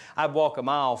Land. I'd walk a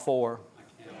mile for.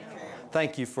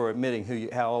 Thank you for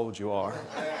admitting how old you are.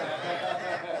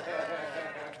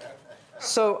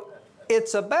 So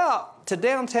it's about, to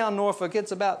downtown Norfolk,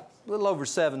 it's about a little over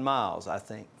 7 miles, I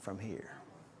think, from here.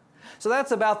 So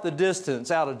that's about the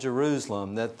distance out of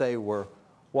Jerusalem that they were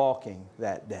walking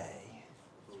that day.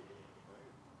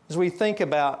 As we think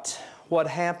about what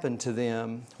happened to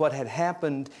them, what had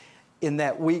happened in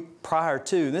that week prior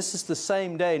to, this is the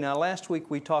same day. Now, last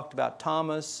week we talked about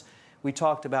Thomas. We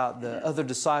talked about the other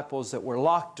disciples that were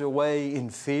locked away in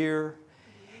fear.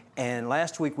 And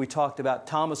last week we talked about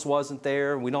Thomas wasn't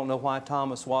there. We don't know why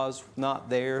Thomas was not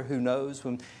there. Who knows?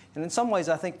 And in some ways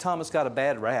I think Thomas got a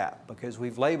bad rap because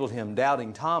we've labeled him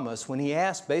Doubting Thomas when he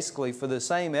asked basically for the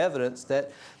same evidence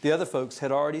that the other folks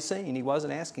had already seen. He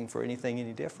wasn't asking for anything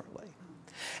any differently.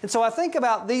 And so I think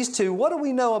about these two. What do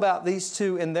we know about these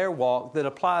two in their walk that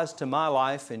applies to my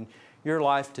life and your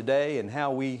life today, and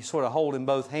how we sort of hold in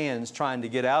both hands trying to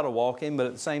get out of walking, but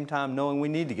at the same time knowing we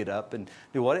need to get up and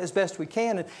do what as best we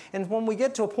can. And when we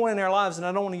get to a point in our lives, and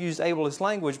I don't want to use ableist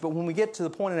language, but when we get to the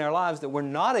point in our lives that we're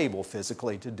not able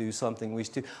physically to do something we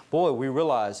used to, boy, we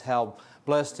realize how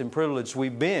blessed and privileged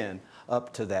we've been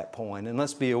up to that point. And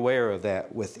let's be aware of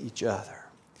that with each other.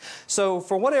 So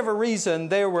for whatever reason,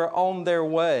 they were on their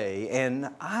way. And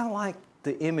I like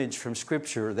the image from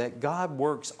Scripture that God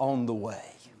works on the way.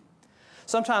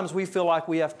 Sometimes we feel like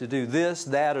we have to do this,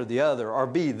 that, or the other, or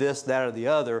be this, that, or the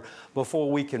other before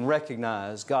we can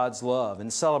recognize God's love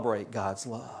and celebrate God's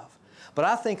love. But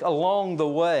I think along the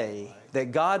way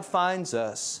that God finds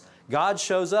us, God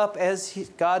shows up as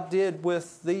God did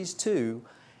with these two,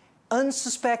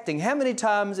 unsuspecting. How many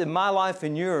times in my life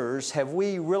and yours have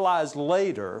we realized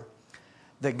later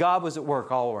that God was at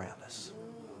work all around us?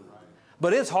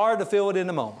 But it's hard to feel it in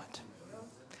the moment.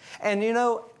 And you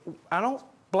know, I don't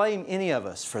blame any of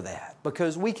us for that,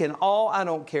 because we can all, I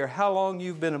don't care how long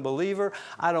you've been a believer,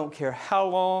 I don't care how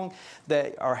long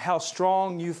or how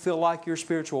strong you feel like your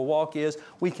spiritual walk is,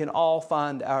 we can all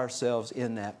find ourselves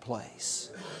in that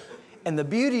place. And the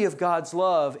beauty of God's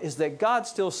love is that God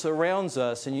still surrounds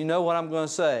us, and you know what I'm going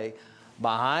to say,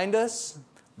 behind us,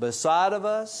 beside of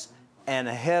us, and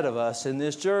ahead of us in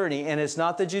this journey. And it's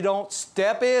not that you don't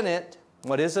step in it.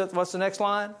 What is it? What's the next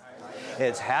line?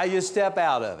 It's how you step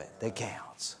out of it that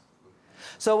counts.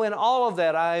 So in all of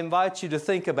that, I invite you to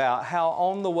think about how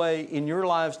on the way in your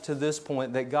lives to this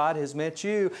point that God has met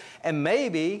you. And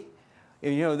maybe,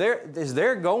 you know, as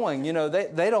they're going, you know,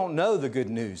 they don't know the good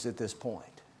news at this point.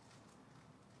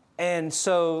 And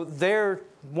so they're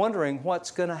wondering what's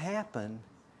going to happen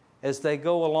as they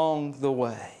go along the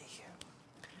way.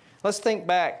 Let's think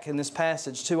back in this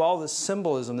passage to all the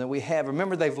symbolism that we have.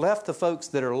 Remember, they've left the folks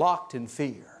that are locked in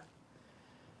fear.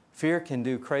 Fear can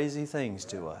do crazy things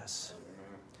to us.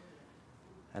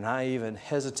 And I even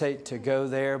hesitate to go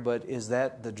there, but is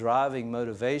that the driving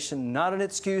motivation? Not an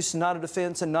excuse, not a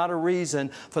defense, and not a reason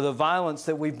for the violence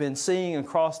that we've been seeing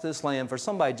across this land, for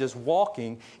somebody just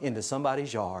walking into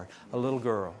somebody's yard, a little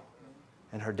girl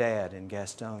and her dad in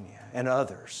Gastonia, and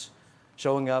others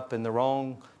showing up in the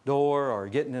wrong door or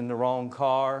getting in the wrong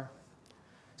car.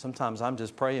 Sometimes I'm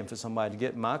just praying for somebody to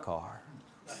get in my car.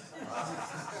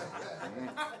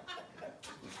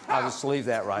 I'll just leave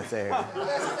that right there.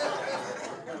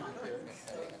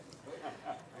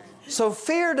 So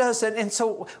fear doesn't, and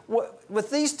so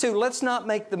with these two, let's not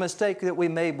make the mistake that we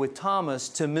made with Thomas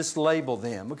to mislabel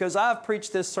them. Because I've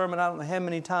preached this sermon, I don't know how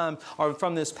many times, or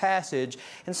from this passage,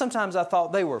 and sometimes I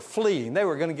thought they were fleeing. They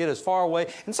were going to get as far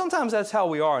away. And sometimes that's how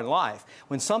we are in life.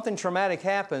 When something traumatic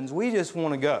happens, we just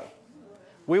want to go.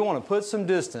 We want to put some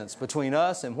distance between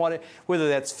us and whether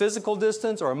that's physical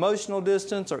distance or emotional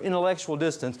distance or intellectual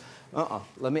distance. I'm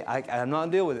not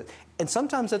going to deal with it. And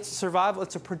sometimes it's a survival,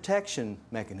 it's a protection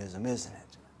mechanism, isn't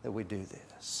it, that we do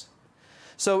this.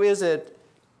 So is it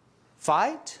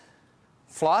fight,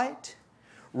 flight,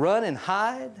 run and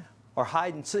hide, or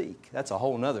hide and seek? That's a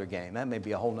whole nother game. That may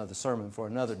be a whole nother sermon for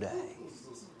another day.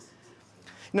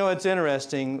 You know, it's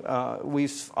interesting.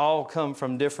 We've all come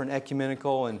from different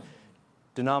ecumenical and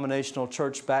denominational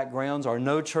church backgrounds or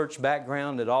no church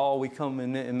background at all. We come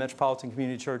in Metropolitan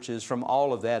Community Churches from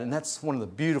all of that, and that's one of the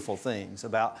beautiful things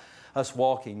about us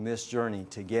walking this journey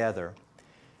together.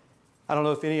 I don't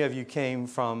know if any of you came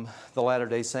from the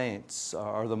Latter-day Saints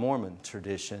or the Mormon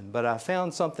tradition, but I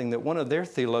found something that one of their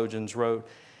theologians wrote,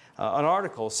 an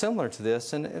article similar to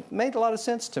this, and it made a lot of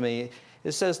sense to me.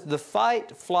 It says, the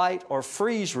fight, flight, or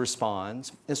freeze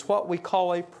response is what we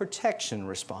call a protection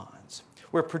response.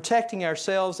 We're protecting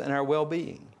ourselves and our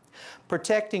well-being.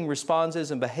 Protecting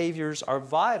responses and behaviors are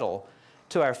vital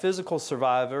to our physical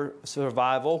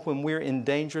survival when we're in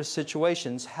dangerous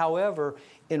situations. However,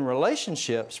 in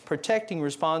relationships, protecting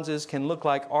responses can look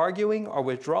like arguing or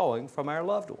withdrawing from our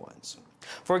loved ones.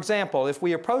 For example, if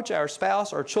we approach our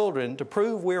spouse or children to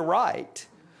prove we're right,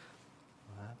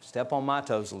 step on my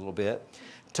toes a little bit,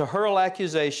 to hurl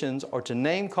accusations or to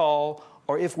name call,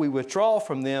 or if we withdraw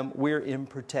from them, we're in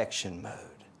protection mode.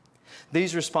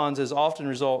 These responses often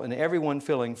result in everyone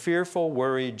feeling fearful,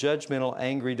 worried, judgmental,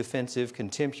 angry, defensive,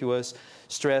 contemptuous,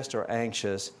 stressed, or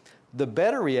anxious. The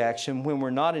better reaction when we're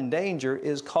not in danger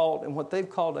is called, and what they've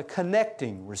called, a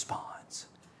connecting response.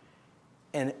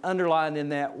 And underlined in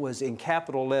that was in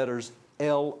capital letters,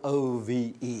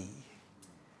 L-O-V-E.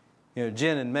 You know,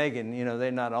 Jen and Megan, you know,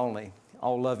 they're not only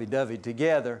all lovey-dovey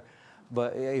together,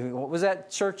 but what was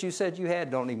that church you said you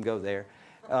had? Don't even go there.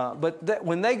 But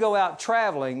when they go out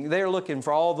traveling, they're looking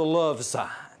for all the love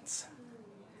signs.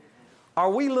 Are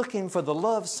we looking for the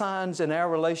love signs in our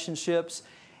relationships?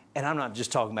 And I'm not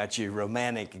just talking about you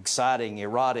romantic, exciting,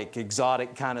 erotic,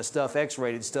 exotic kind of stuff,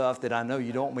 X-rated stuff that I know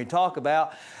you don't want me to talk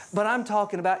about. But I'm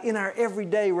talking about in our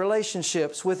everyday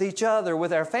relationships with each other,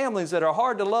 with our families that are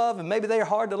hard to love, and maybe they're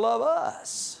hard to love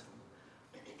us.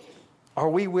 Are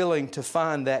we willing to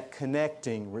find that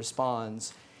connecting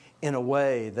response in a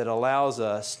way that allows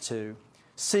us to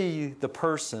see the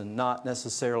person, not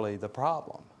necessarily the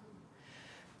problem?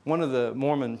 One of the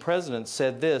Mormon presidents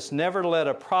said this, never let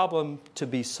a problem to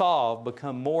be solved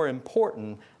become more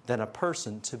important than a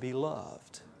person to be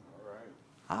loved.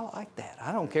 I like that.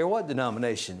 I don't care what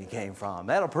denomination you came from.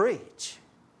 That'll preach.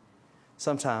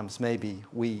 Sometimes maybe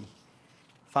we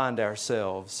find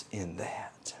ourselves in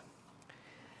that.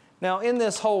 Now, in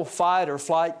this whole fight or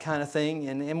flight kind of thing,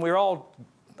 and we're all,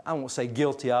 I won't say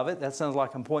guilty of it. That sounds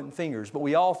like I'm pointing fingers. But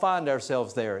we all find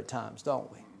ourselves there at times,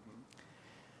 don't we?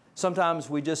 Sometimes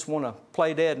we just want to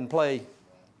play dead and play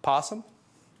possum.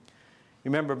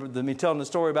 You remember me telling the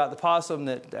story about the possum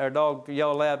that our dog,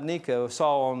 Yellow Lab Nico,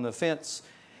 saw on the fence.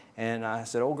 And I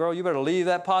said, "Oh, girl, you better leave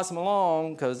that possum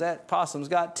alone because that possum's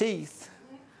got teeth."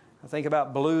 I think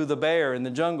about Blue the bear in the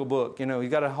Jungle Book. You know, he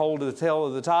got a hold of the tail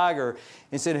of the tiger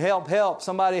and said, "Help, help,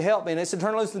 somebody help me." And they said,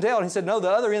 "Turn loose the tail." And he said, "No, the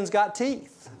other end's got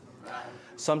teeth."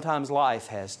 Sometimes life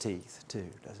has teeth too,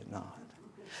 does it not?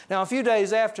 Now, a few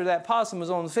days after that possum was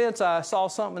on the fence, I saw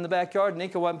something in the backyard.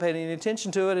 Nico wasn't paying any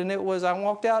attention to it, and I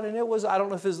walked out, and it was, I don't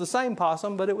know if it was the same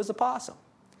possum, but it was a possum.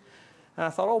 And I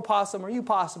thought, "Oh, possum, are you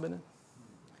possuming?"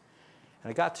 And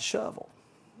I got to shovel,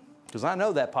 because I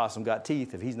know that possum got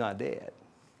teeth if he's not dead.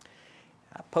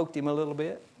 I poked him a little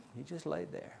bit. He just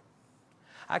laid there.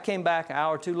 I came back an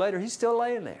hour or two later. He's still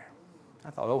laying there. I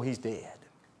thought, "Oh, he's dead."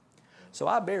 So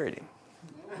I buried him.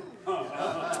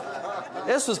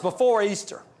 This was before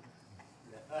Easter.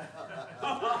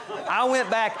 I went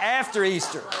back after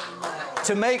Easter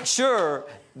to make sure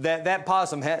that that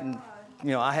possum hadn't,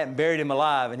 I hadn't buried him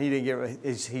alive, and he didn't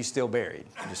he's still buried,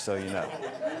 just so you know.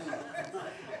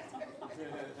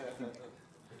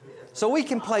 So we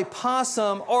can play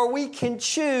possum, or we can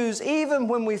choose, even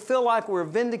when we feel like we're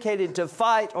vindicated, to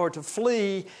fight or to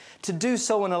flee, to do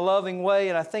so in a loving way.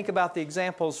 And I think about the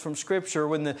examples from Scripture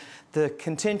when the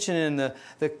contention and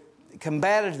the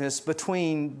combativeness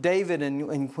between David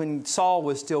and when Saul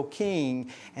was still king,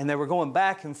 and they were going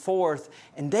back and forth,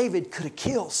 and David could have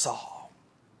killed Saul.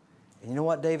 And you know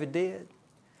what David did?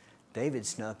 David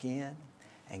snuck in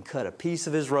and cut a piece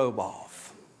of his robe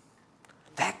off.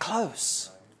 That close.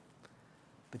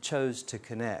 But chose to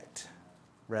connect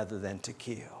rather than to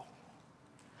kill.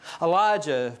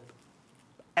 Elijah,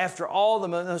 after all, the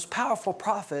most powerful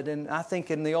prophet, and I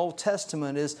think in the Old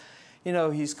Testament, is,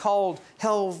 he's called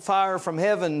hellfire from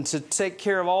heaven to take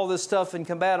care of all this stuff and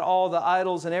combat all the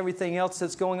idols and everything else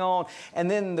that's going on. And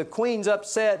then the queen's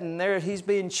upset, and there he's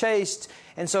being chased.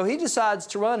 And so he decides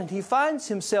to run, and he finds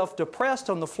himself depressed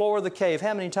on the floor of the cave.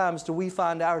 How many times do we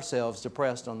find ourselves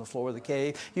depressed on the floor of the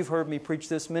cave? You've heard me preach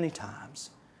this many times.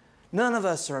 None of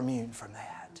us are immune from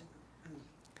that.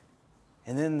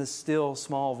 And then the still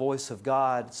small voice of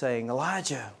God saying,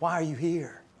 "Elijah, why are you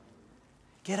here?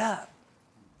 Get up.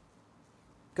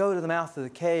 Go to the mouth of the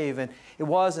cave." And it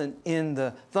wasn't in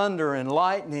the thunder and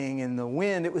lightning and the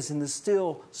wind. It was in the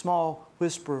still small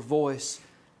whisper voice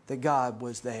that God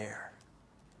was there.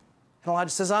 And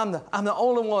Elijah says, I'm the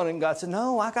only one. And God said,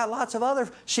 "No, I got lots of other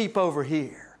sheep over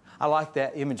here." I like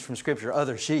that image from Scripture,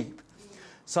 other sheep.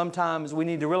 Sometimes we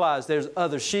need to realize there's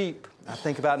other sheep. I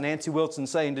think about Nancy Wilson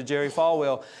saying to Jerry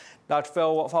Falwell, "Dr.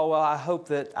 Falwell, I hope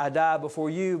that I die before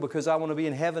you because I want to be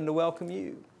in heaven to welcome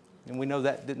you." And we know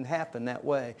that didn't happen that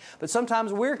way. But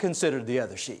sometimes we're considered the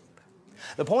other sheep.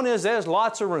 The point is, there's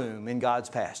lots of room in God's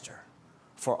pasture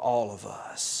for all of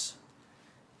us.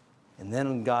 And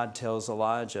then God tells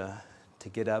Elijah to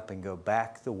get up and go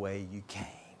back the way you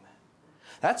came.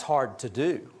 That's hard to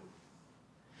do.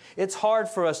 It's hard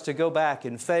for us to go back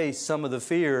and face some of the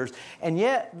fears. And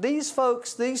yet, these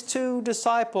folks, these two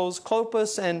disciples,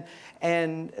 Clopas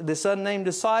and this unnamed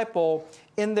disciple,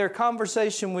 in their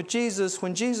conversation with Jesus,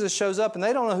 when Jesus shows up and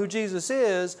they don't know who Jesus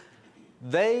is,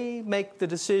 they make the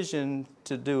decision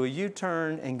to do a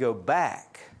U-turn and go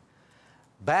back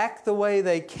the way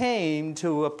they came,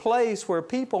 to a place where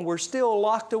people were still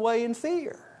locked away in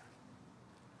fear.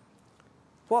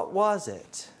 What was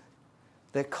it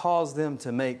that caused them to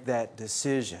make that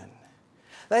decision?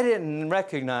 They didn't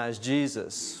recognize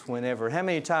Jesus whenever. How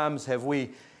many times have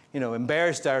we,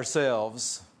 embarrassed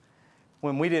ourselves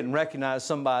when we didn't recognize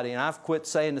somebody? And I've quit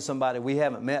saying to somebody we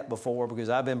haven't met before because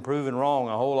I've been proven wrong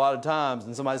a whole lot of times.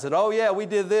 And somebody said, "Oh yeah, we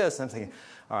did this." And I'm thinking,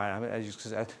 all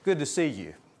right, good to see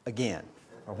you again,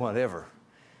 or whatever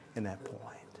in that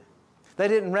point. They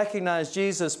didn't recognize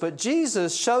Jesus, but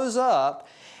Jesus shows up,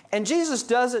 and Jesus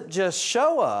doesn't just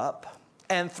show up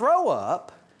and throw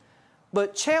up,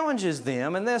 but challenges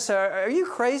them. And this, "Are you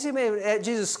crazy?" Maybe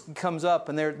Jesus comes up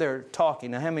and they're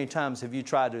talking. Now, how many times have you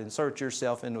tried to insert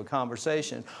yourself into a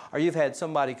conversation, or you've had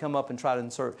somebody come up and try to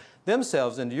insert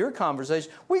themselves into your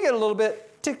conversation? We get a little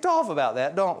bit ticked off about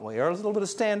that, don't we? Or a little bit of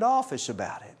standoffish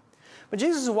about it. But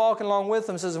Jesus is walking along with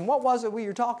them and says, "And what was it we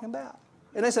were talking about?"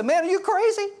 And they said, "Man, are you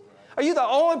crazy? Are you the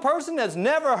only person that's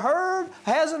never heard,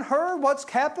 hasn't heard what's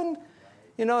happened?"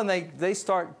 And they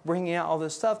start bringing out all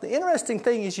this stuff. The interesting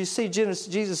thing is you see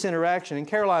Jesus' interaction. And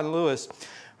Caroline Lewis,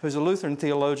 who's a Lutheran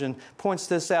theologian, points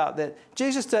this out, that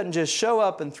Jesus doesn't just show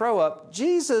up and throw up.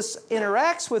 Jesus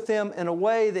interacts with them in a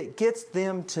way that gets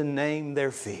them to name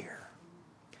their fear,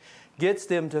 gets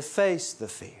them to face the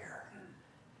fear.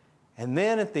 And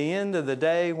then at the end of the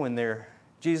day, when they're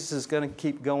Jesus is going to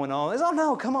keep going on. It's, oh,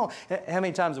 no, come on. How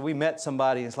many times have we met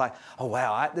somebody and it's like, oh,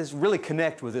 wow, I just really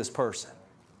connect with this person.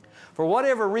 For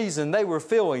whatever reason, they were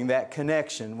feeling that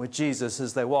connection with Jesus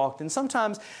as they walked. And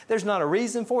sometimes there's not a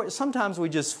reason for it. Sometimes we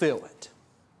just feel it.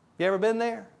 You ever been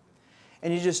there?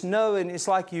 And you just know, and it's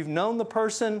like you've known the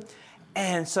person.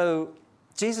 And so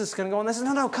Jesus is going to go on and say,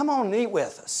 no, come on and eat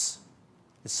with us.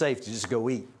 It's safe to just go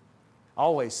eat.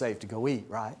 Always safe to go eat,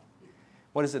 right?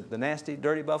 What is it, the nasty,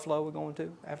 dirty buffalo we're going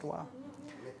to after a while?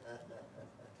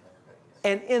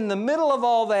 And in the middle of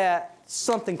all that,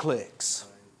 something clicks.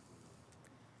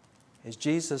 As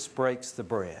Jesus breaks the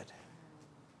bread,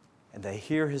 and they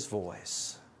hear His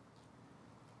voice,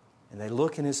 and they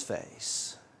look in His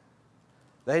face.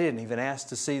 They didn't even ask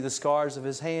to see the scars of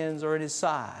His hands or in His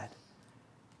side.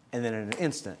 And then in an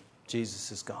instant,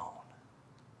 Jesus is gone.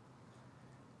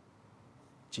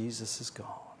 Jesus is gone.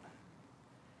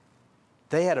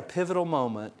 They had a pivotal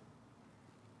moment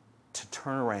to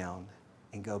turn around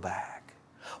and go back.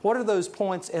 What are those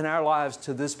points in our lives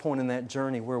to this point in that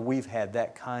journey where we've had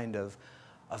that kind of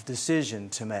decision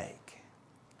to make?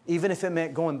 Even if it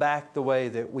meant going back the way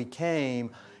that we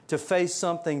came to face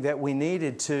something that we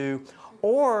needed to,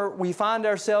 or we find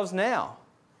ourselves now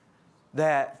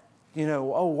that,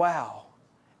 oh wow.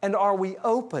 And are we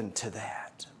open to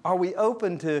that? Are we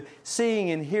open to seeing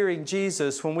and hearing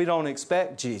Jesus when we don't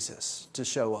expect Jesus to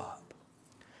show up?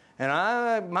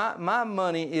 And my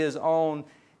money is on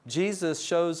Jesus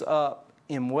shows up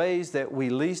in ways that we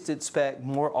least expect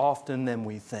more often than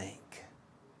we think.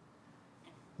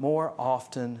 More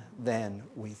often than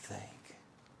we think.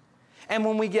 And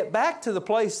when we get back to the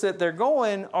place that they're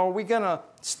going, are we going to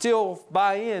still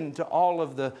buy into all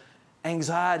of the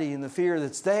anxiety and the fear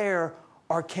that's there,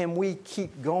 or can we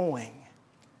keep going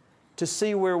to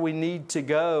see where we need to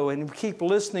go and keep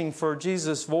listening for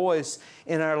Jesus' voice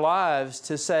in our lives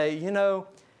to say,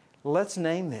 let's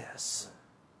name this.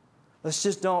 Let's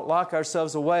just don't lock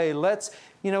ourselves away. Let's,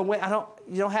 you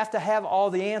don't have to have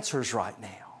all the answers right now.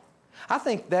 I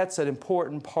think that's an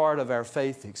important part of our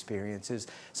faith experience is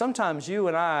sometimes you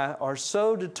and I are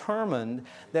so determined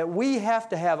that we have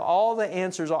to have all the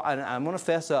answers. And I'm going to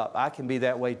fess up. I can be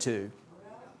that way too.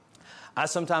 I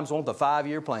sometimes want the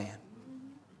 5-year plan.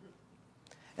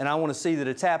 And I want to see that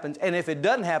it's happened. And if it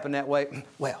doesn't happen that way,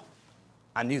 well,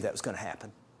 I knew that was going to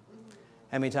happen.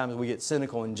 How many times we get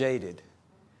cynical and jaded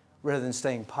rather than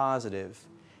staying positive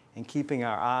and keeping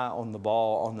our eye on the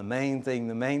ball, on the main thing,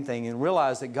 and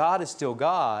realize that God is still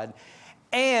God.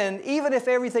 And even if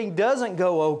everything doesn't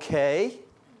go okay,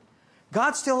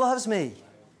 God still loves me.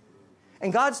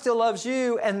 And God still loves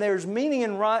you, and there's meaning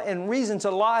and reason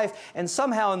to life, and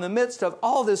somehow in the midst of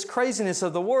all this craziness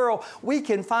of the world, we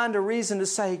can find a reason to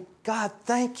say, God,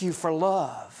 thank you for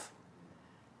love.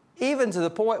 Even to the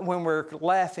point when we're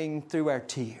laughing through our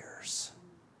tears.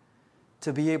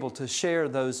 To be able to share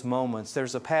those moments.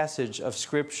 There's a passage of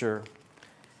Scripture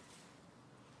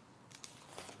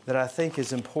that I think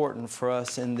is important for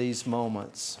us in these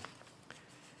moments.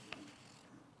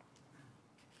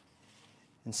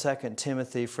 In 2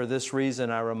 Timothy, for this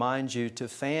reason I remind you to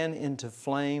fan into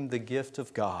flame the gift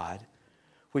of God,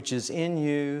 which is in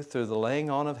you through the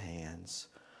laying on of hands.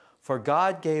 For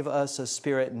God gave us a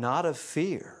spirit not of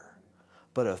fear,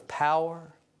 but of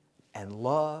power and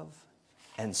love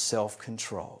and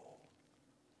self-control.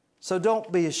 So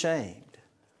don't be ashamed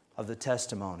of the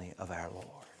testimony of our Lord.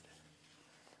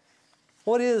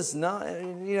 What is not,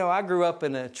 I grew up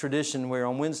in a tradition where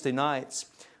on Wednesday nights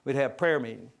we'd have prayer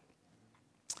meeting.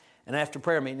 And after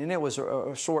prayer meeting, and it was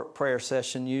a short prayer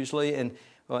session usually, and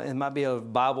it might be a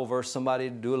Bible verse, somebody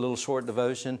to do a little short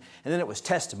devotion, and then it was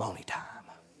testimony time.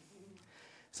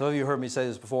 Some of you heard me say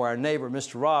this before. Our neighbor,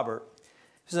 Mr. Robert,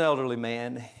 he's an elderly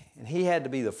man, and he had to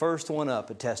be the first one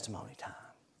up at testimony time.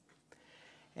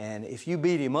 And if you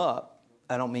beat him up,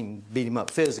 I don't mean beat him up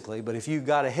physically, but if you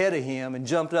got ahead of him and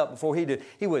jumped up before he did,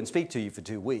 he wouldn't speak to you for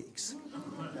 2 weeks.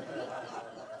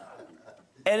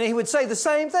 And he would say the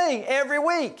same thing every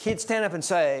week. He'd stand up and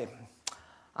say,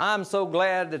 I'm so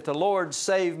glad that the Lord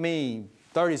saved me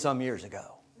 30-some years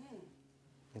ago.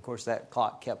 And of course, that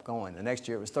clock kept going. The next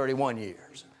year it was 31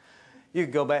 years. You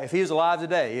could go back. If he was alive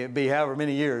today, it'd be however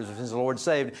many years since the Lord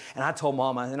saved. And I told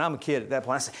Mom, and I'm a kid at that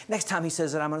point, I said, next time he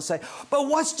says that, I'm going to say, but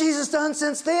what's Jesus done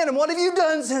since then? And what have you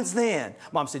done since then?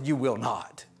 Mom said, you will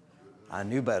not. I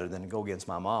knew better than to go against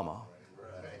my mama.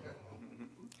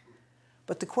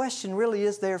 But the question really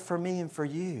is there for me and for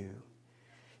you.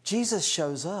 Jesus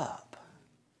shows up.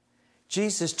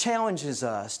 Jesus challenges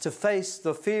us to face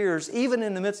the fears, even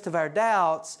in the midst of our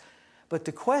doubts. But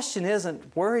the question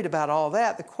isn't worried about all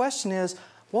that. The question is,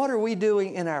 What are we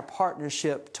doing in our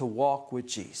partnership to walk with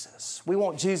Jesus? We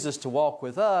want Jesus to walk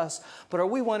with us, but are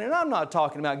we wanting, and I'm not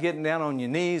talking about getting down on your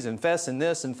knees and fessing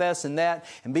this and fessing that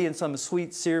and being some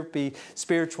sweet, syrupy,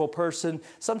 spiritual person.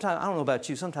 Sometimes, I don't know about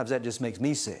you, sometimes that just makes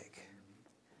me sick.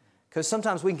 Because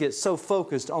sometimes we can get so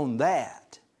focused on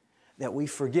that we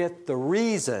forget the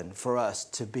reason for us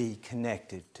to be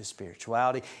connected to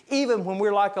spirituality. Even when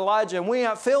we're like Elijah and we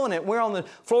aren't feeling it, we're on the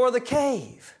floor of the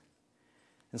cave.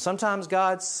 And sometimes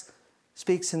God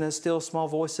speaks in those still small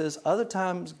voices. Other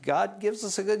times God gives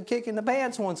us a good kick in the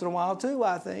pants once in a while too,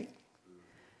 I think.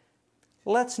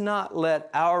 Let's not let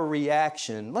our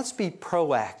reaction, let's be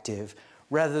proactive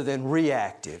rather than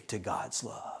reactive to God's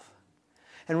love.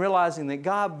 And realizing that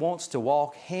God wants to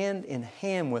walk hand in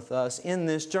hand with us in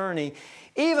this journey,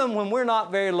 even when we're not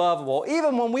very lovable,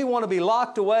 even when we want to be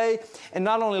locked away and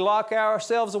not only lock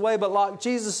ourselves away, but lock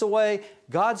Jesus away,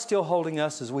 God's still holding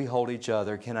us as we hold each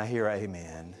other. Can I hear amen?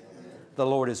 Amen. The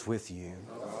Lord is with you.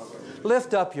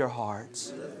 Lift up your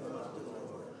hearts.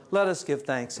 Let us give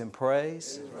thanks and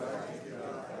praise.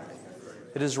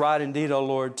 It is right indeed, O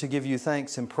Lord, to give you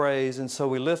thanks and praise. And so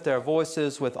we lift our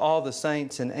voices with all the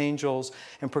saints and angels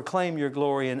and proclaim your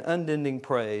glory in unending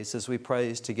praise as we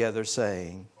praise together,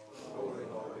 saying, Holy,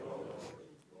 holy, holy,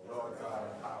 Lord God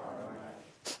of power and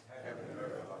might, heaven and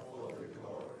earth are full of your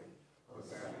glory.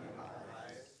 Hosanna in the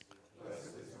highest.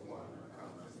 Blessed is the one who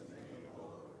comes in the name of the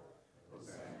Lord.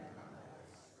 Hosanna in the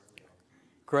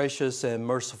highest. Gracious and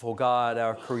merciful God,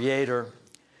 our Creator,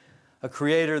 a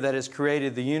Creator that has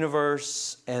created the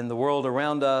universe and the world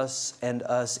around us and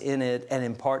us in it and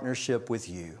in partnership with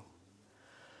you.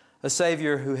 A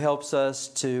Savior who helps us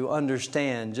to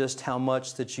understand just how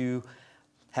much that you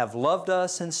have loved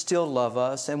us and still love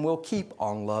us and will keep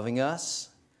on loving us.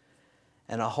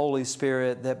 And a Holy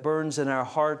Spirit that burns in our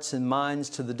hearts and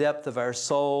minds to the depth of our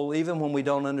soul, even when we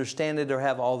don't understand it or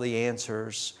have all the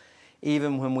answers,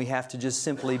 even when we have to just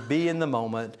simply be in the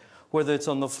moment, whether it's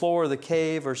on the floor of the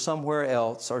cave or somewhere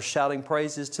else, or shouting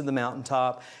praises to the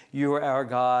mountaintop, you are our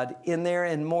God. In there,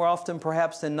 and more often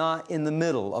perhaps than not, in the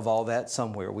middle of all that,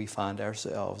 somewhere we find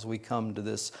ourselves. We come to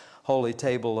this holy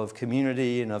table of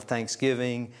community and of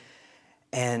thanksgiving,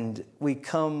 and we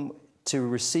come to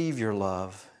receive your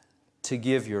love, to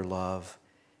give your love,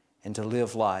 and to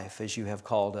live life as you have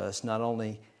called us, not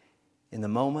only in the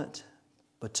moment,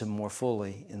 but to more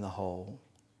fully in the whole.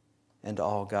 And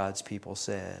all God's people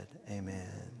said,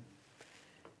 amen.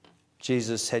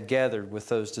 Jesus had gathered with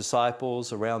those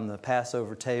disciples around the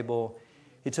Passover table.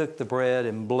 He took the bread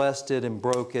and blessed it and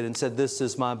broke it and said, this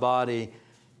is my body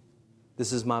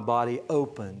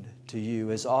opened to you.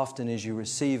 As often as you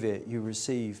receive it, you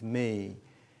receive me.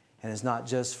 And it's not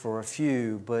just for a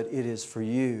few, but it is for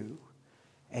you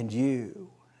and you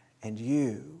and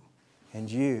you and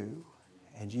you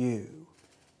and you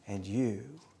and you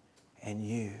and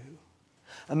you.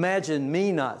 Imagine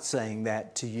me not saying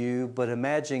that to you, but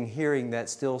imagine hearing that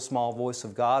still small voice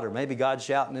of God, or maybe God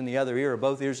shouting in the other ear or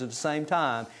both ears at the same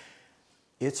time.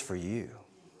 It's for you.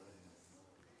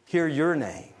 Hear your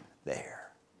name there.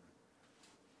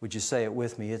 Would you say it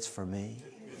with me? It's for me.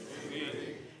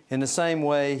 In the same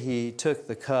way, he took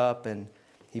the cup and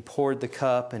he poured the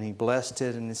cup and he blessed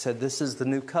it and he said, this is the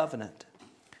new covenant.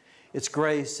 It's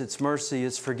grace, it's mercy,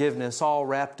 it's forgiveness, all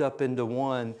wrapped up into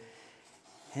one.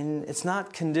 And it's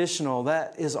not conditional.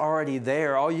 That is already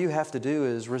there. All you have to do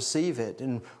is receive it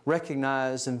and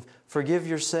recognize and forgive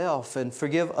yourself and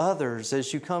forgive others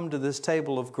as you come to this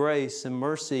table of grace and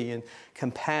mercy and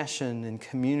compassion and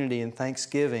community and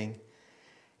thanksgiving.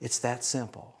 It's that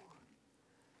simple.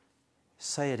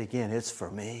 Say it again. It's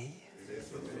for me. It's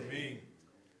for me.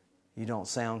 You don't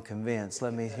sound convinced.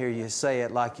 Let me hear you say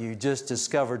it like you just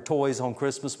discovered toys on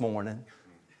Christmas morning.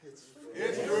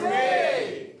 It's for me.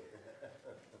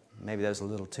 Maybe that was a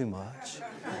little too much.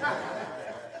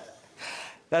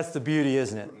 That's the beauty,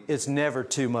 isn't it? It's never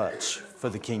too much for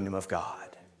the kingdom of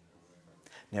God.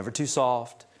 Never too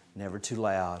soft, never too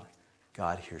loud.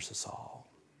 God hears us all,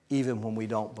 even when we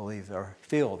don't believe or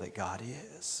feel that God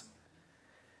is.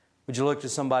 Would you look to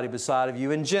somebody beside of you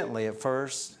and gently at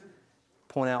first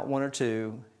point out one or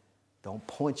two. Don't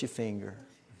point your finger,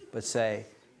 but say,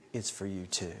 it's for you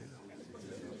too.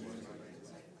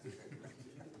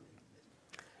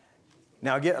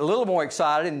 Now get a little more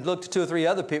excited and look to two or three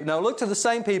other people. Now look to the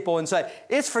same people and say,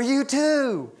 it's for you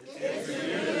too. It's for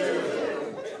you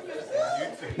too.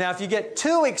 Now if you get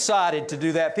too excited to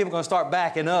do that, people are going to start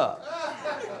backing up.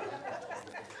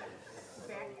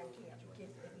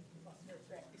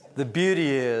 The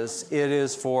beauty is, it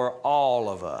is for all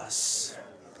of us.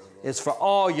 It's for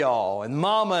all y'all and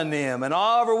mama and them and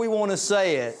however we want to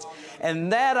say it.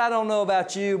 And that, I don't know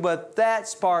about you, but that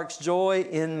sparks joy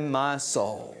in my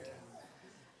soul.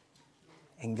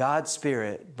 And God's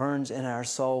Spirit burns in our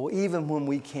soul even when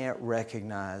we can't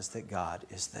recognize that God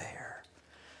is there.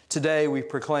 Today we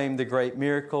proclaim the great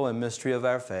miracle and mystery of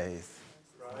our faith.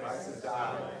 Christ has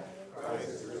died, Christ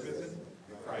is risen,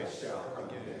 Christ shall come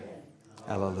again.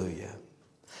 Hallelujah.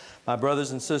 My brothers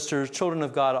and sisters, children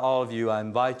of God, all of you, I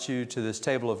invite you to this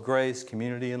table of grace,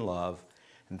 community, and love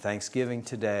and thanksgiving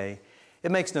today.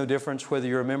 It makes no difference whether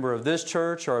you're a member of this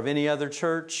church or of any other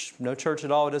church, no church at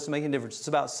all, it doesn't make any difference. It's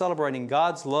about celebrating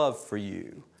God's love for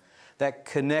you, that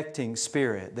connecting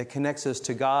spirit that connects us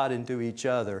to God and to each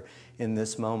other in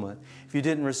this moment. If you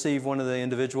didn't receive one of the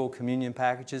individual communion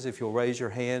packages, if you'll raise your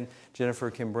hand,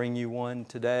 Jennifer can bring you one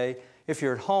today. If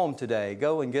you're at home today,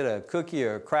 go and get a cookie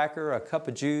or a cracker, a cup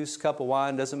of juice, cup of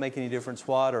wine, doesn't make any difference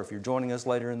what, or if you're joining us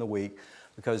later in the week,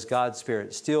 because God's Spirit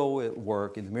is still at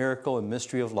work in the miracle and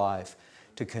mystery of life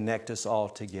to connect us all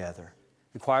together.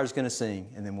 The choir's going to sing,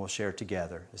 and then we'll share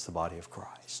together as the body of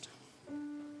Christ.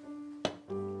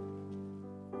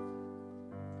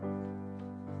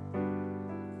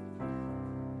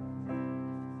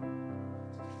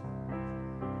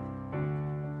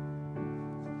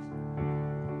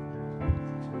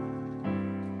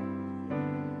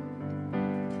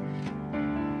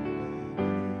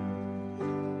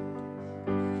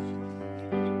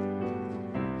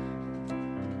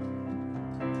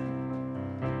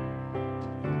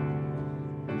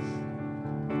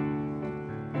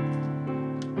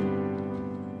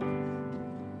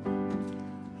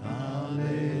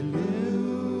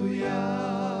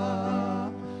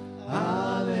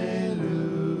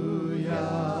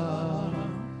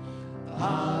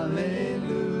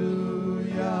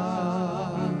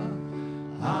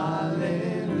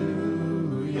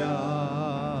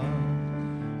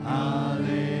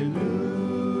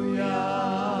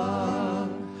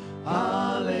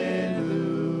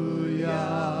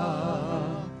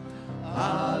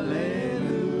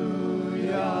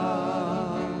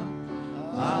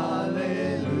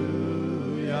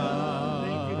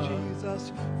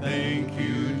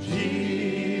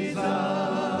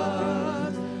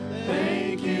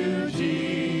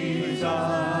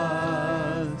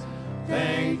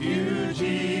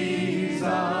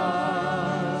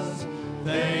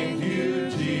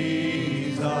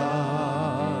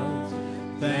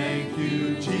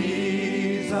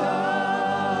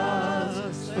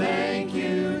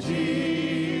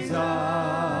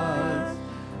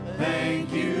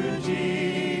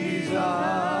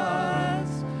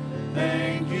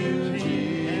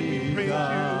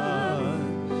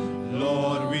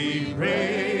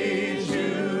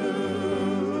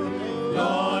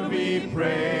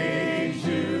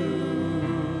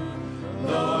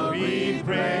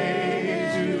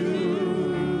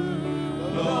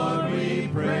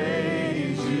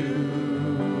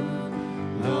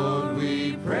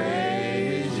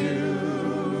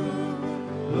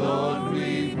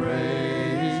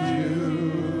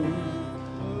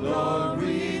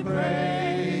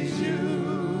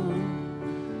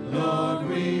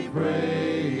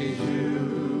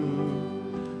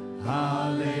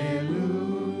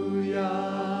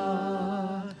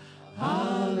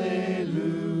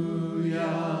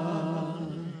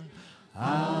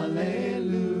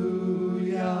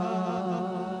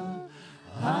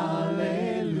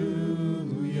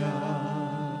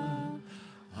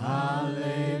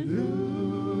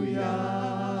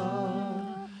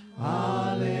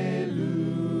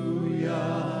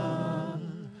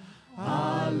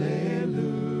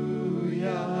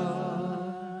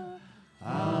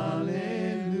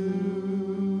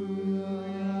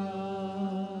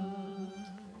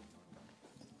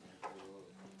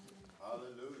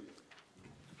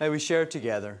 May we share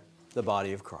together the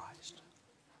body of Christ.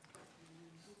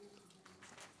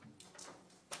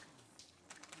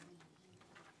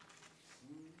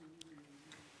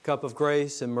 Cup of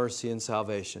grace and mercy and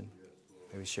salvation.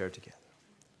 May we share together.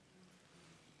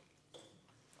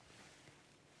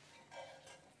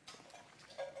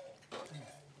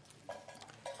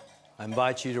 I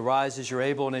invite you to rise as you're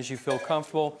able and as you feel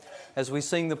comfortable as we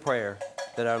sing the prayer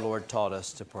that our Lord taught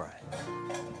us to pray.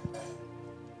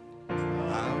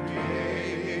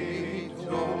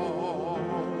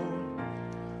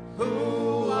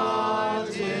 Who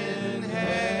art in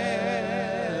heaven,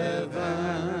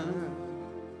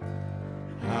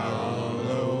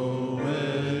 hallowed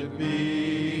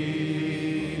be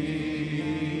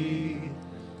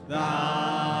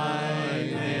thy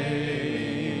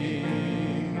name.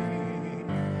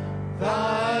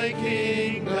 Thy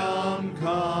kingdom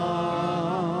come,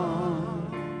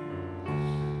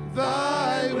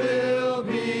 thy will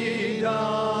be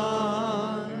done.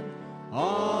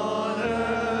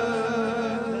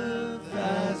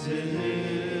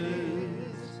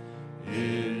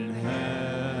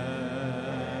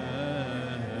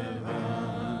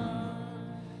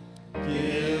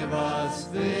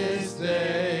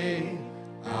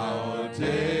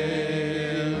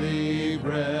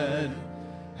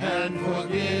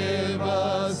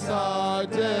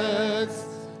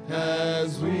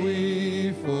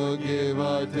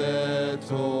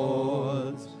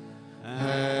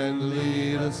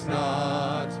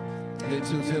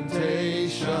 into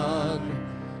temptation,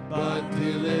 but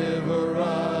deliver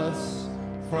us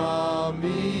from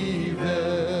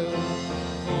evil.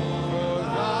 For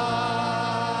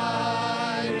thine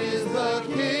is the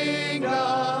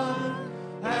kingdom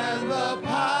and the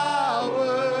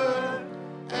power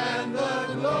and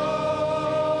the glory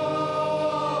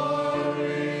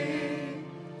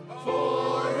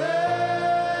forever.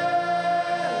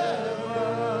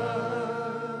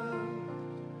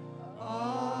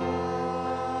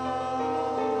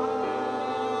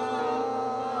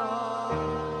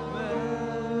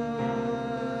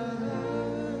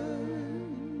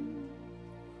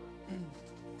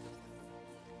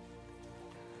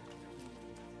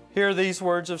 Hear these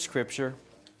words of Scripture.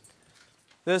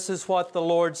 This is what the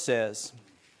Lord says.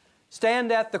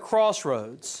 Stand at the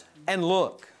crossroads and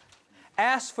look.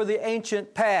 Ask for the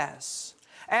ancient paths.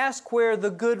 Ask where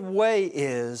the good way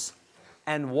is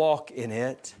and walk in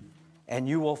it, and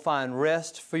you will find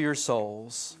rest for your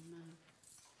souls.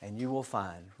 And you will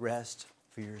find rest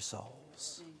for your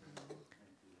souls.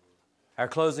 Our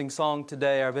closing song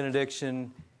today, our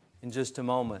benediction in just a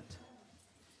moment,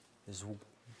 is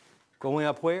going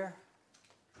up where?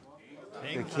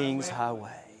 The King's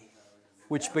Highway,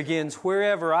 which begins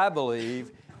wherever I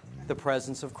believe the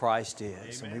presence of Christ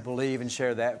is. And we believe and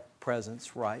share that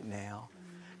presence right now.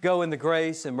 Go in the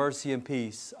grace and mercy and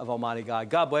peace of Almighty God.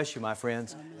 God bless you, my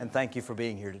friends, and thank you for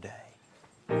being here today.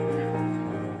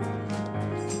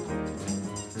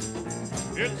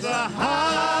 It's a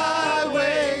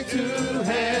highway to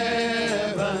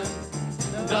heaven.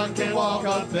 None can walk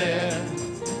up there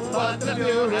but the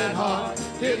pure at heart.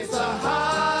 It's a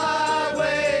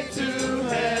highway to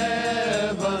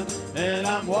heaven, and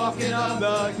I'm walking on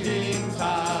the King's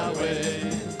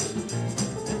highway.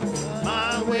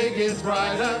 My way gets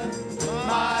brighter,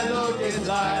 my load gets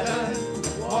lighter,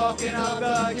 walking up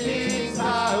the King's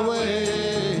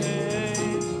highway.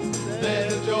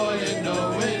 There's a joy in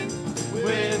knowing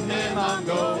with Him I'm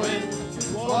going,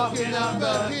 walking up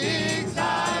the King's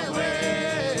highway.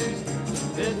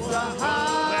 It's a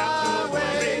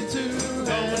highway to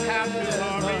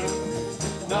heaven.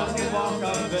 None can walk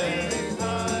up there.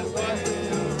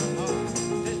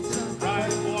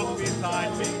 Christ walk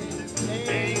beside me,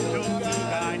 angels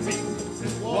behind me,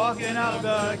 walking up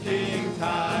the King's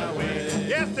highway.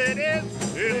 Yes, it is.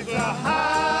 It's a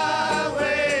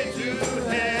highway to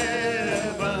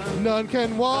heaven. None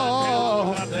can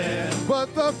walk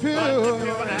but the pure.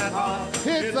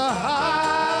 It's a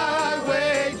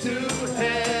highway to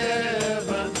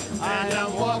heaven. I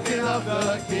am walking up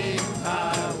the King's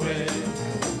highway.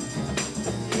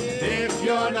 If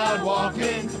you're not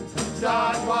walking,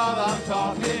 start while I'm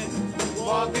talking.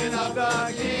 Walking up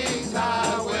the King's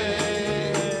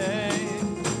highway.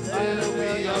 It'll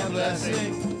be a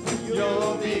blessing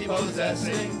you'll be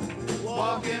possessing.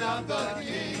 Walking up the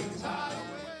King's highway.